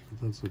with it,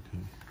 but that's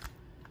okay.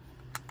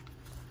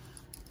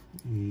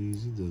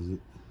 Easy does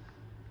it.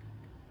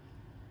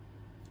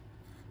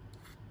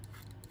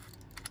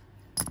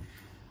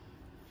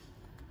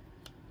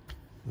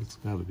 That's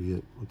gotta be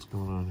it. What's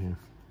going on here?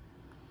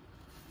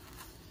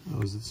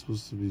 Oh, is it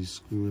supposed to be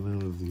screwing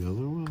out of the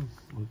other one?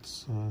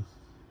 What's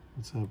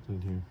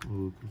happening here? I'm a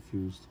little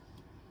confused.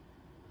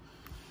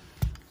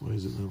 Why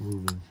is it not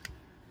moving?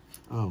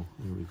 Oh,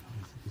 there we go.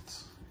 I think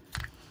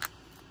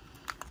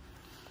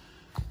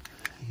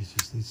it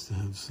just needs to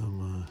have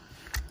some,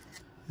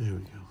 there we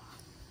go.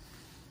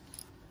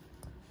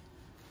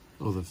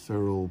 Oh, the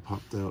ferrule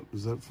popped out.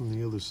 Is that from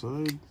the other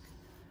side?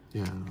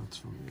 Yeah, that's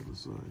from the other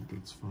side.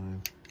 That's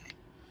fine.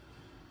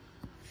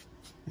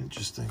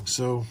 Interesting.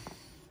 So,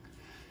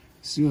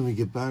 see, when we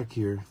get back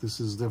here,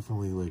 this is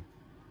definitely like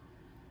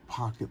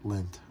pocket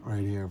lint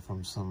right here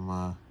from some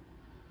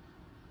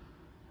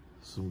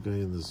guy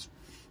in the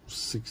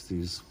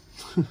 60s.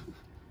 And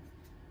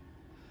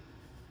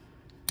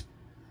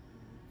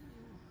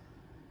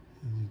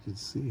you can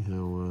see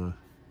how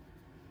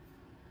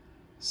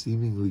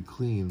seemingly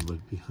clean, but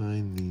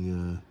behind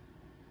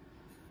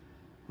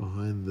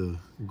the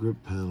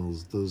grip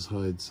panels does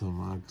hide some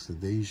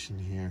oxidation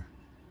here.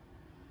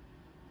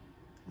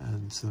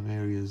 And some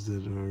areas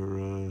that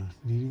are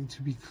needing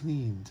to be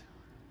cleaned.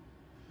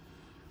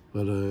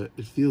 But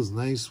it feels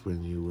nice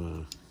when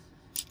you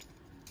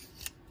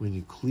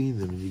clean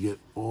them and you get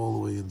all the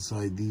way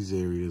inside these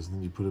areas, and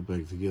then you put it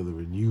back together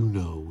and you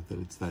know that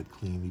it's that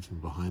clean even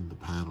behind the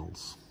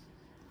panels.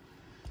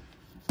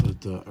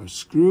 But our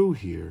screw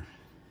here,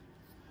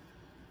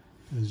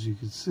 as you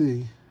can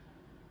see,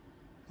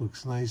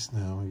 looks nice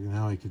now.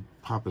 Now I could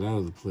pop it out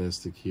of the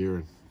plastic here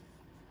and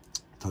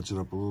touch it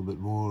up a little bit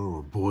more,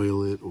 or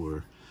boil it,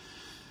 or,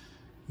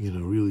 you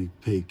know, really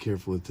pay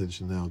careful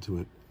attention now to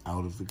it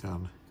out of the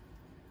gun.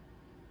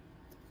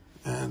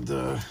 And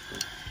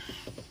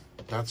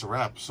that's a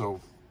wrap. So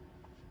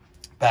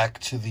back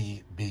to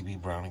the baby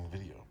Browning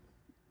video.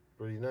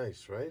 Pretty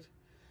nice, right?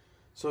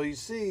 So you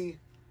see,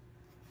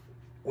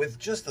 with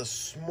just a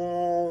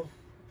small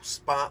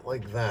spot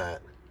like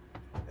that,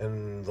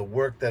 and the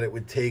work that it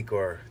would take,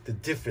 or the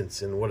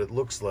difference in what it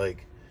looks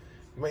like,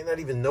 you might not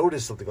even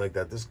notice something like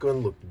that. This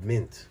gun looked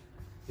mint,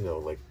 you know,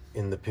 like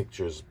in the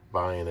pictures,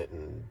 buying it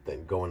and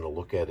then going to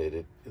look at it,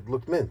 it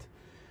looked mint.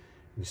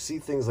 You see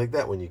things like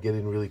that when you get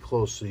in really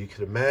close, so you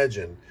can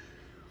imagine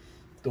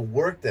the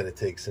work that it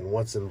takes and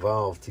what's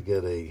involved to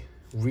get a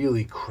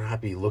really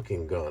crappy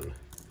looking gun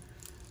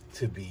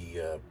to be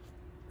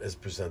as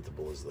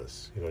presentable as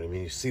this. You know what I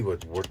mean? You see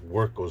what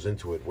work goes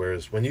into it.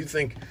 Whereas when you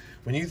think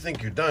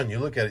you're done, you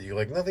look at it, you're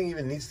like, nothing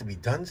even needs to be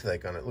done to that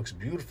gun. It looks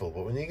beautiful.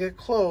 But when you get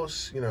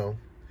close, you know,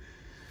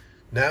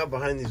 Now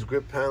behind these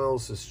grip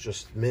panels, it's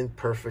just mint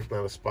perfect,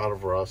 not a spot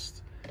of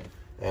rust.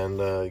 And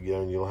you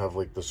know, you'll have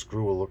like the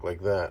screw will look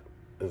like that.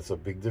 It's a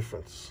big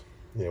difference.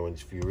 You know,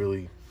 if you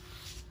really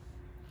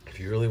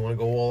want to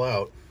go all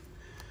out.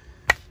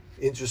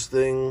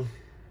 Interesting.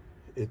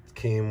 It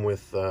came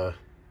with the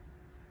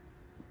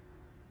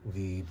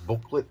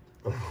booklet.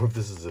 I don't know if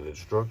this is an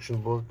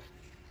instruction book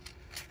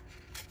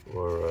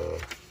or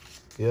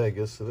yeah, I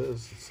guess it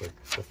is. It's like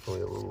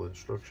definitely a little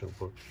instruction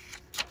book.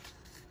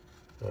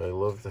 I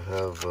love to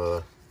have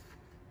the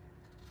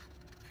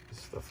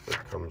stuff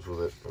that comes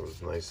with it. It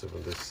was nice of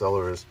him. This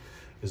seller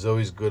is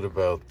always good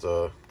about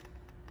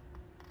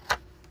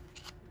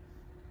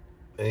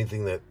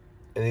anything that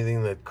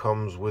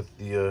comes with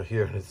the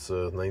here. It's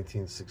a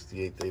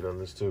 1968 date on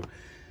this too.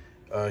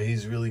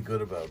 He's really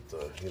good about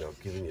you know,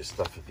 giving you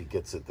stuff if he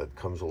gets it that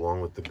comes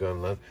along with the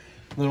gun. Not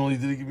only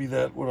did he give me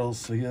that, what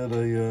else? He had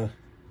a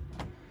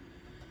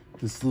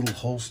this little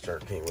holster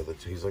came with it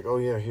too. He's like, oh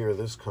yeah, here,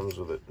 this comes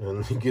with it.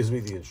 And he gives me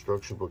the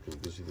instruction book and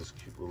he gives you this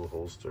cute little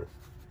holster.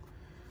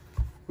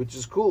 Which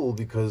is cool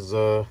because,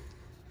 you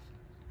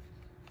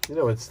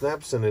know, it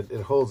snaps and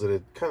it holds it.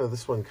 It kind of,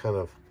 this one kind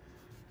of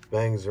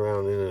bangs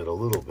around in it a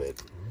little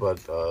bit. But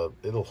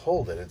it'll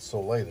hold it. It's so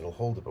light, it'll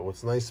hold it. But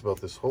what's nice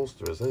about this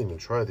holster is, I didn't even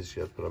try this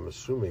yet, but I'm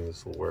assuming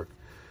this will work.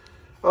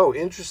 Oh,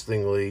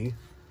 interestingly,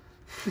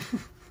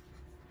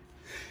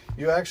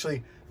 you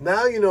actually...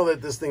 Now you know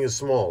that this thing is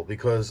small,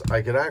 because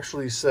I could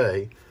actually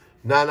say,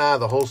 nah,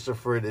 the holster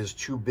for it is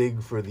too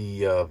big for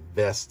the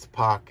vest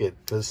pocket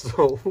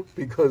pistol,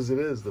 because it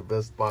is. The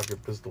vest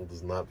pocket pistol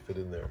does not fit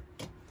in there.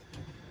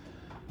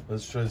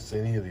 Let's try to say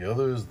any of the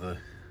others. The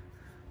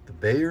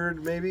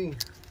Bayard, maybe?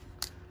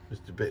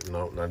 Mr. Bay,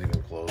 no, not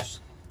even close.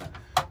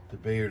 The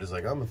Bayard is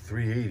like, I'm a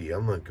 380.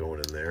 I'm not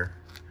going in there.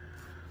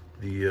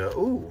 The,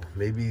 ooh,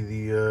 maybe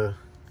the,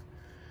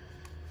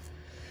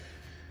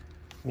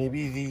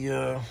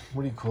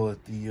 what do you call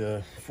it?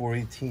 The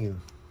 418.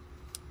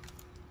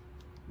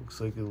 Looks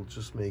like it'll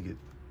just make it.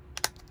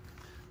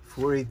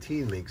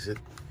 418 makes it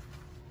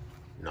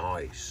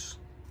nice.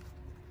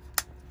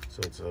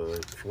 So it's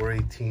a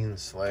 418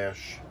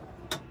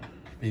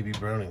 / baby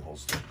Browning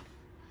holster.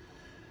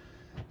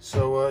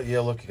 So yeah,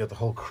 look, you got the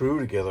whole crew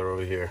together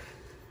over here.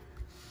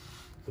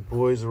 The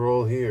boys are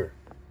all here.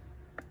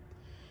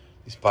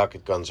 These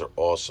pocket guns are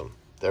awesome.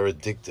 They're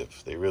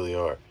addictive. They really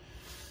are.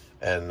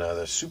 And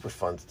they're super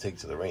fun to take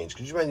to the range.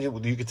 Could you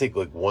imagine, you could take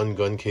like one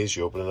gun case,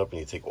 you open it up and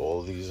you take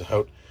all of these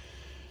out.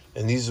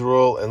 And these are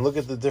all, and look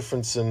at the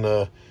difference in,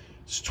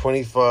 it's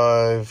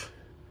 25,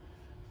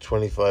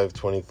 25,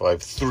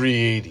 25,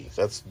 380.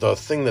 That's the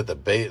thing that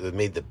that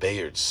made the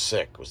Bayard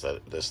sick, was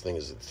that this thing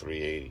is at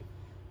 380.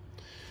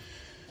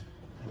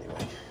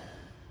 Anyway,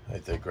 I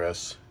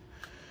digress.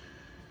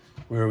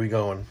 Where are we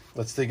going?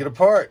 Let's take it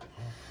apart.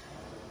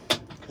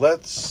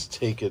 Let's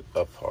take it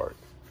apart.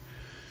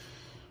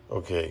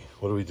 Okay,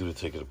 what do we do to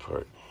take it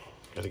apart?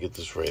 Got to get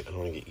this right. I don't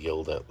want to get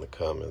yelled at in the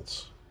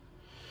comments.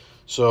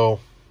 So,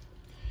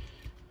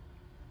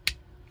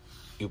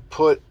 you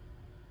put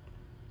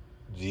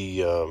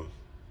the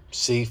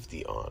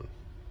safety on,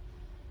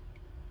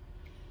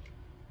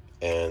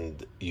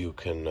 and you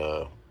can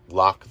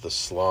lock the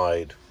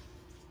slide.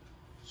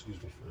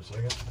 Excuse me for a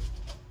second.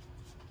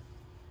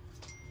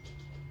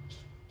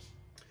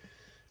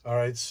 All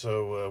right,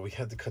 so we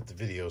had to cut the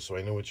video, so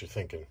I know what you're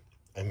thinking.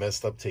 I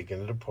messed up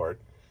taking it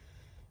apart,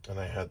 and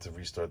I had to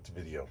restart the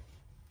video.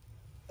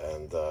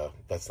 And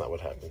that's not what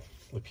happened.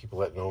 The people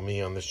that know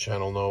me on this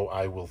channel know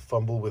I will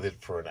fumble with it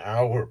for an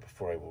hour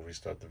before I will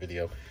restart the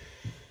video.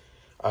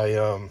 I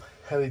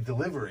had a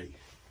delivery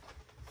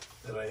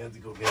that I had to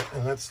go get,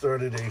 and that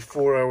started a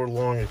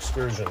 4-hour-long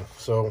excursion.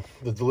 So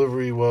the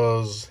delivery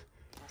was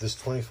this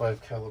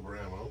 25 caliber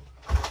ammo,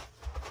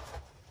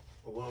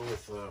 along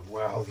with,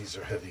 wow, these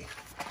are heavy,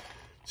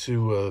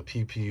 2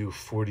 PPU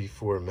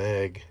 44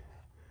 mag,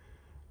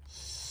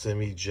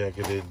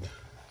 semi-jacketed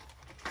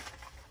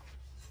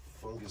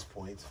fungus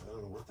point. I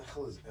don't know what the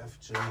hell is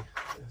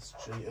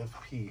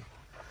SJFP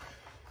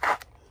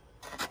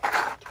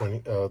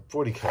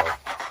 40 cal.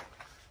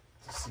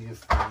 To see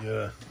if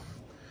the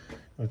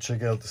I'm gonna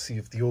check out to see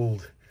if the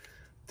old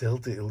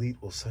Delta Elite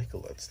will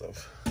cycle that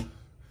stuff.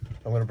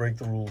 I'm gonna break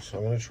the rules.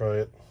 I'm gonna try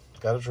it.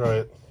 Gotta try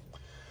it.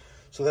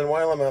 So then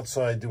while I'm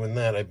outside doing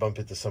that, I bump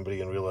into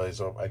somebody and realize,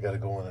 oh, I gotta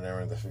go on an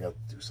errand. I forgot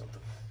to do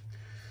something.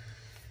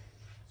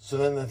 So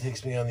then that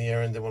takes me on the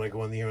errand, and when I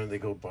go on the errand, I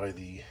go by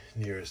the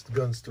nearest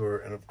gun store,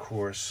 and of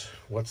course,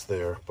 what's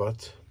there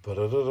but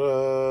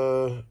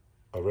a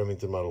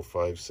Remington Model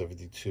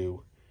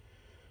 572,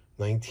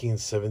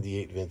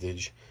 1978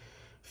 vintage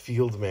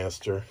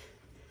Fieldmaster,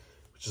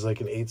 which is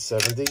like an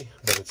 870,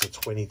 but it's a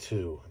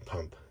 22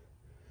 pump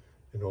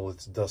in all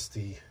its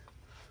dusty,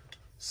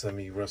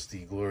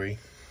 semi-rusty glory.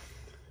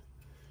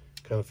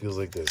 Kind of feels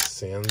like there's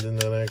sand in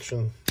that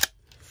action.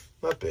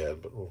 Not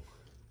bad, but we'll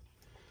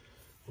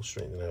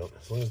straighten it out.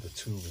 As long as the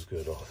tube is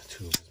good. Oh, the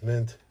tube is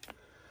mint.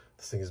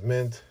 This thing is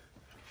mint.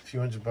 A few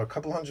 $100,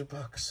 couple $100.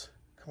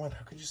 Come on,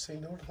 how could you say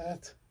no to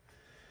that?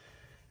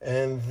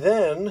 And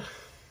then,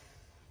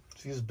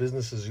 Feels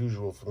business as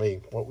usual for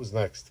me. What was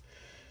next?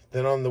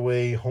 Then on the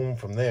way home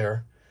from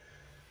there,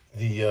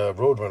 the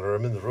roadrunner.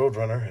 I'm in the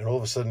roadrunner, and all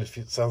of a sudden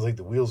it sounds like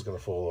the wheel's gonna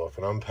fall off,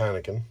 and I'm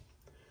panicking.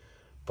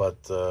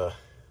 But I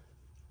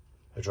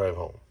drive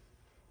home,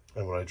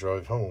 and when I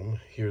drive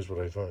home, here's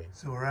what I find.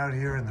 So we're out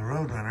here in the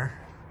roadrunner,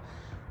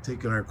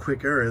 taking our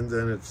quick errand,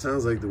 and it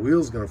sounds like the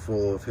wheel's gonna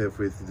fall off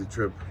halfway through the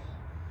trip.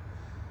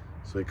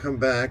 So I come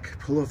back,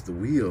 pull off the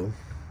wheel.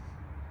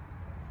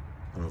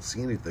 I don't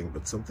see anything,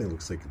 but something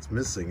looks like it's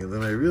missing, and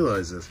then I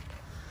realize it.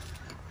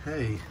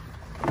 Hey,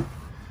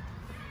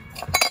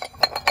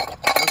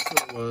 that's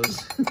what it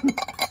was.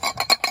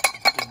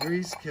 The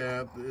grease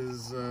cap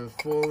is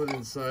falling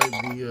inside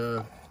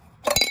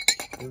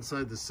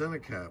the center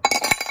cap,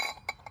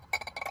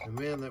 and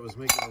man, that was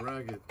making a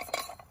racket.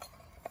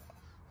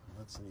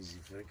 That's an easy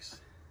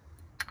fix.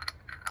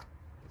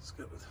 Let's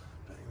go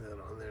bang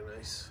that on there,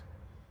 nice.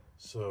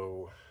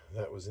 So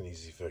that was an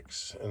easy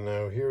fix, and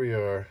now here we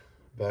are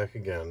back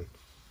again,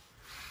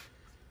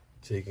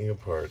 taking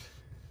apart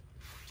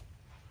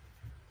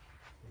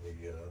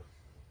the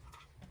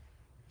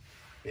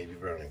baby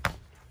Browning.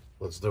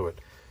 Let's do it.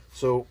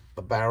 So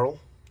the barrel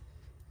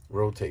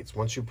rotates.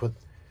 Once you put,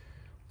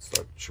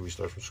 should we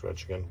start from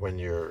scratch again? When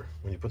you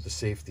put the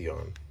safety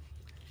on,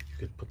 you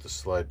could put the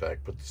slide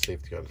back, put the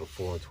safety on, it'll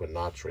fall into a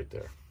notch right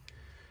there.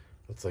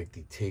 That's like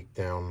the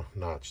takedown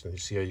notch. And you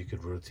see how you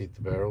could rotate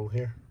the barrel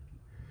here?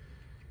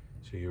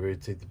 So you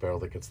rotate the barrel,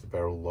 that gets the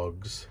barrel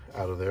lugs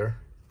out of there.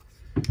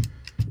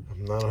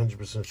 I'm not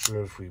 100%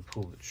 sure if we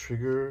pull the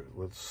trigger.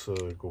 Let's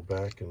go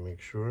back and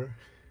make sure.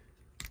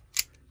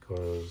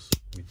 Because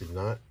we did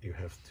not, you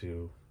have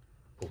to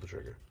pull the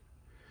trigger.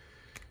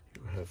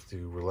 You have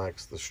to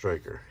relax the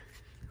striker.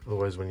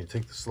 Otherwise, when you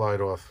take the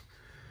slide off,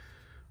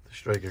 the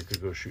striker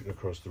could go shooting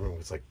across the room.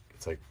 It's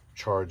like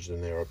charged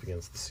in there up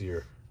against the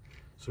sear.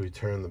 So we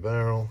turn the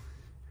barrel,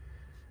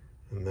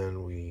 and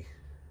then we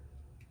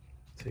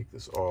take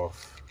this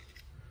off,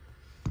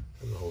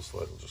 and the whole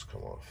slide will just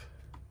come off.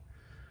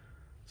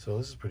 So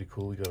this is pretty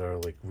cool. We got our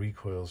like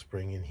recoil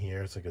spring in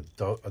here. It's like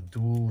a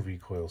dual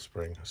recoil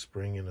spring, a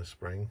spring and a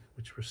spring,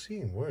 which we're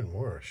seeing more and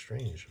more.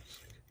 Strange.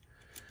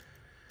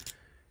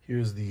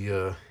 Here's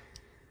the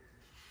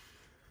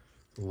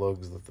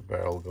lugs that the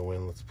barrel go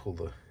in. Let's pull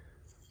the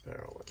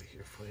barrel out of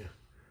here for you.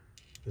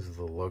 This is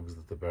the lugs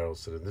that the barrel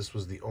sit in. This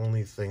was the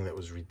only thing that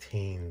was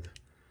retained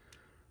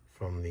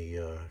from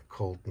the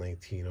Colt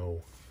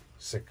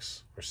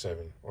 1906 or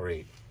 7 or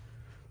 8.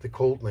 The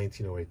Colt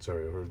 1908,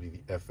 sorry, it would be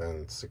the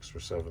FN 6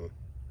 or 7.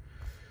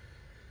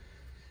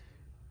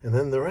 And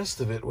then the rest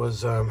of it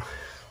was,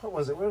 what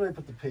was it? Where did I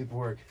put the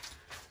paperwork?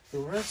 The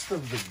rest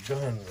of the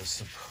gun was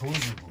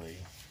supposedly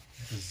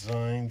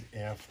designed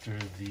after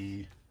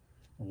the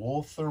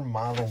Walther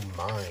Model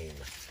 9.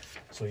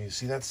 So you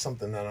see, that's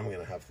something that I'm going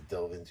to have to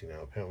delve into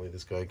now. Apparently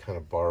this guy kind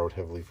of borrowed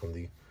heavily from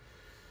the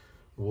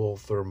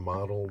Walther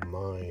Model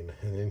 9.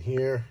 And in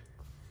here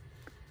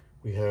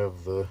we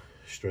have the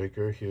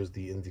striker. Here's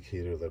the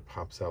indicator that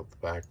pops out the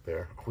back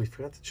there. We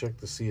forgot to check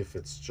to see if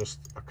it's just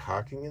a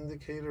cocking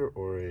indicator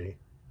or a...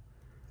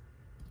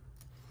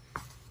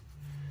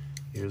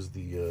 Here's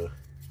the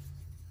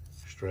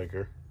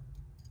striker.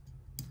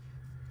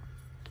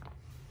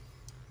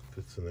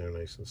 Fits in there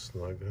nice and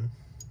snug, huh?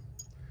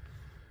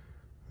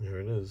 There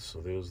it is. So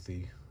there's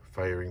the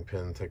firing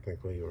pin,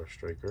 technically, or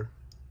striker.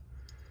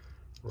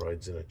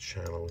 Rides in a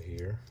channel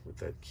here with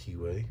that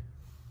keyway.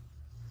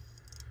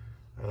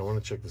 I don't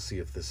want to check to see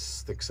if this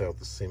sticks out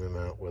the same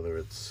amount, whether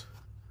it's,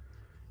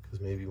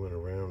 because maybe when a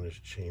round is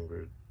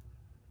chambered.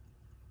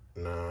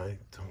 Nah, I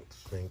don't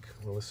think.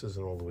 Well, this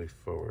isn't all the way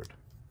forward.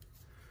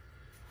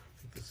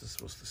 I think this is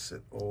supposed to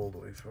sit all the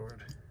way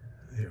forward.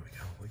 There we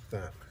go, like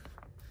that.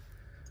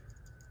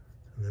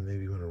 And then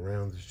maybe when a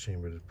round is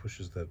chambered, it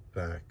pushes that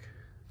back.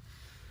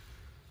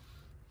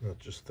 Not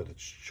just that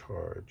it's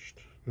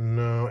charged.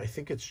 No, I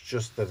think it's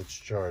just that it's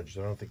charged.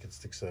 I don't think it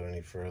sticks out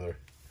any further,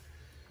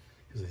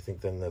 because I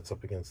think then that's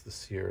up against the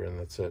sear and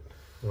that's it.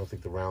 I don't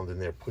think the round in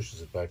there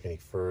pushes it back any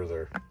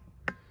further.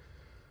 But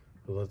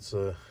let's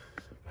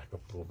back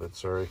up a little bit,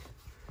 sorry.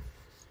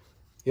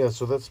 Yeah,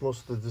 so that's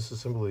most of the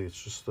disassembly.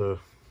 It's just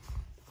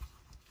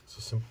it's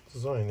a simple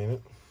design, ain't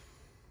it?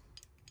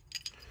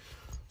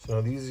 So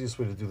now the easiest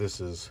way to do this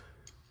is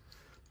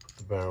put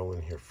the barrel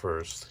in here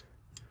first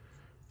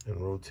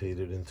and rotate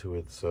it into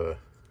its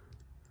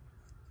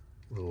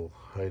little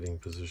hiding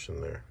position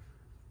there,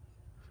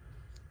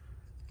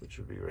 which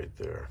would be right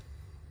there.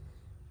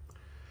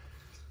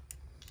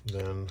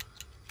 Then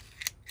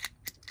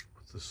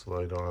put the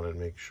slide on and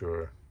make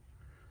sure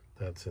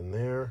that's in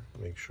there.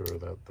 Make sure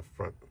that the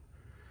front,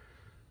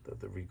 that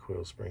the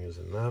recoil spring is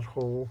in that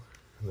hole,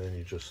 and then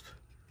you just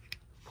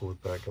pull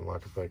it back and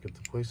lock it back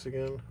into place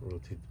again.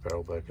 Rotate the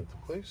barrel back into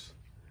place,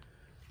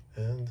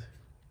 and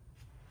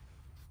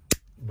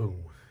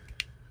boom,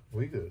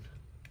 we good.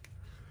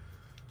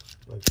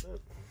 Like that.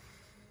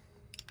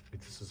 We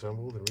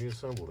disassembled and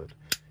reassembled it.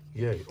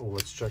 Yay. Oh,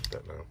 let's check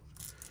that now.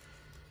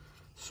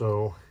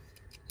 So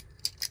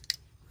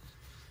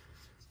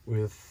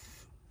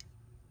with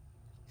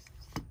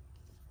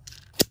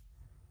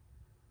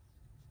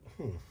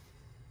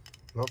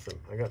Nothing.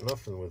 I got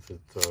nothing with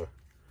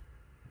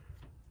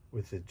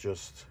it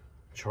just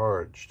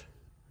charged.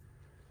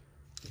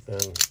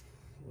 Then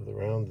with a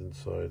round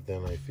inside,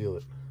 then I feel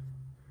it.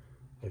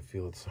 I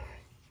feel it, sorry.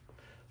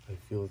 I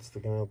feel it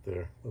sticking out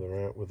there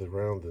with a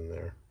round in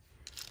there.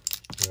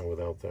 Now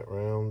without that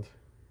round,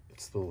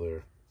 it's still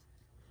there.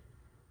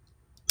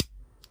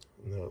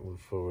 Now it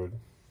moved forward.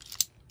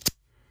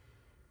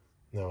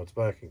 Now it's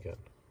back again.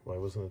 Why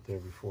wasn't it there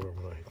before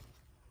when I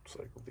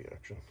cycled the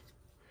action?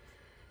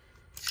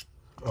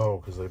 Oh,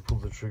 because I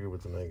pulled the trigger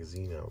with the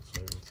magazine out,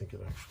 so I don't think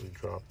it actually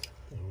dropped.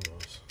 Who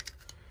knows?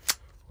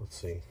 Let's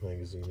see.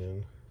 Magazine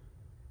in.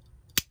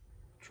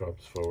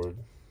 Drops forward.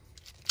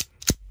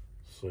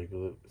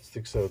 Cycle it. It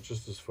sticks out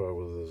just as far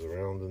whether there's a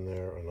round in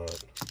there or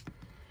not.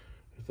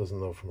 It doesn't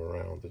know from a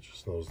round. It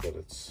just knows that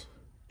it's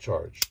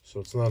charged. So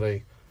it's not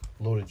a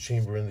loaded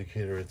chamber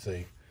indicator. It's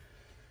a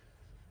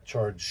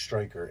charged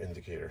striker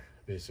indicator,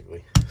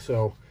 basically.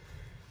 So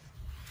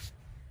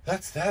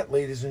that's that,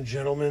 ladies and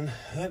gentlemen.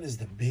 That is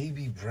the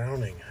baby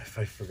Browning. If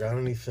I forgot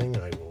anything,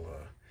 I will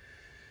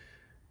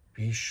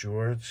be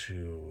sure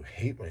to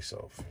hate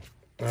myself.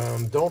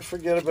 Don't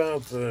forget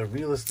about the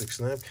realistic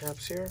snap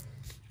caps here.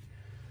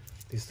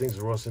 These things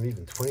are awesome,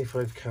 even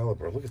 25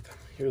 caliber. Look at them.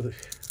 Here,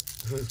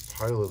 this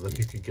pile of them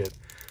you could get.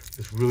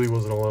 This really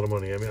wasn't a lot of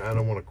money. I mean, I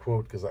don't want to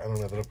quote because I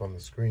don't have it up on the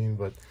screen,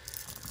 but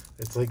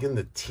it's like in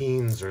the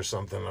teens or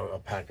something, a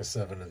pack of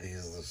 7 of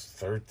these. There's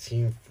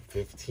 13,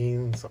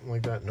 15, something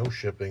like that. No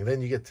shipping.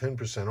 Then you get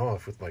 10%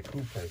 off with my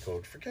coupon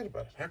code. Forget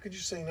about it. How could you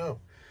say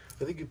no?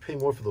 I think you pay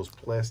more for those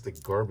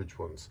plastic garbage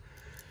ones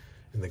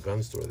in the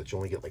gun store that you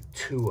only get like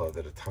 2 of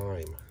at a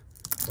time.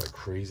 What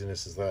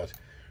craziness is that?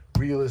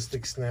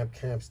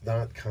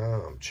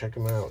 RealisticSnapCaps.com. Check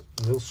them out.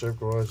 Nil Circ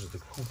Garage is the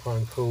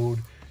coupon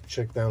code.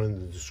 Check down in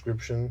the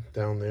description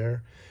down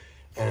there.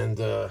 And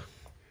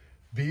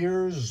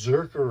Beer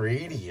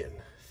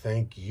Zerkeradian,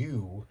 thank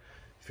you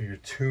for your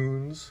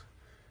tunes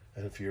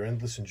and for your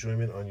endless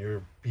enjoyment on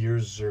your Beer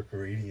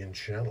Zerkeradian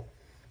channel.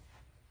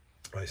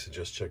 I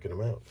suggest checking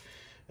them out.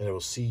 And I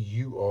will see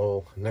you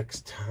all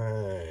next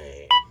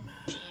time.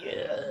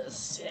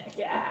 Yes.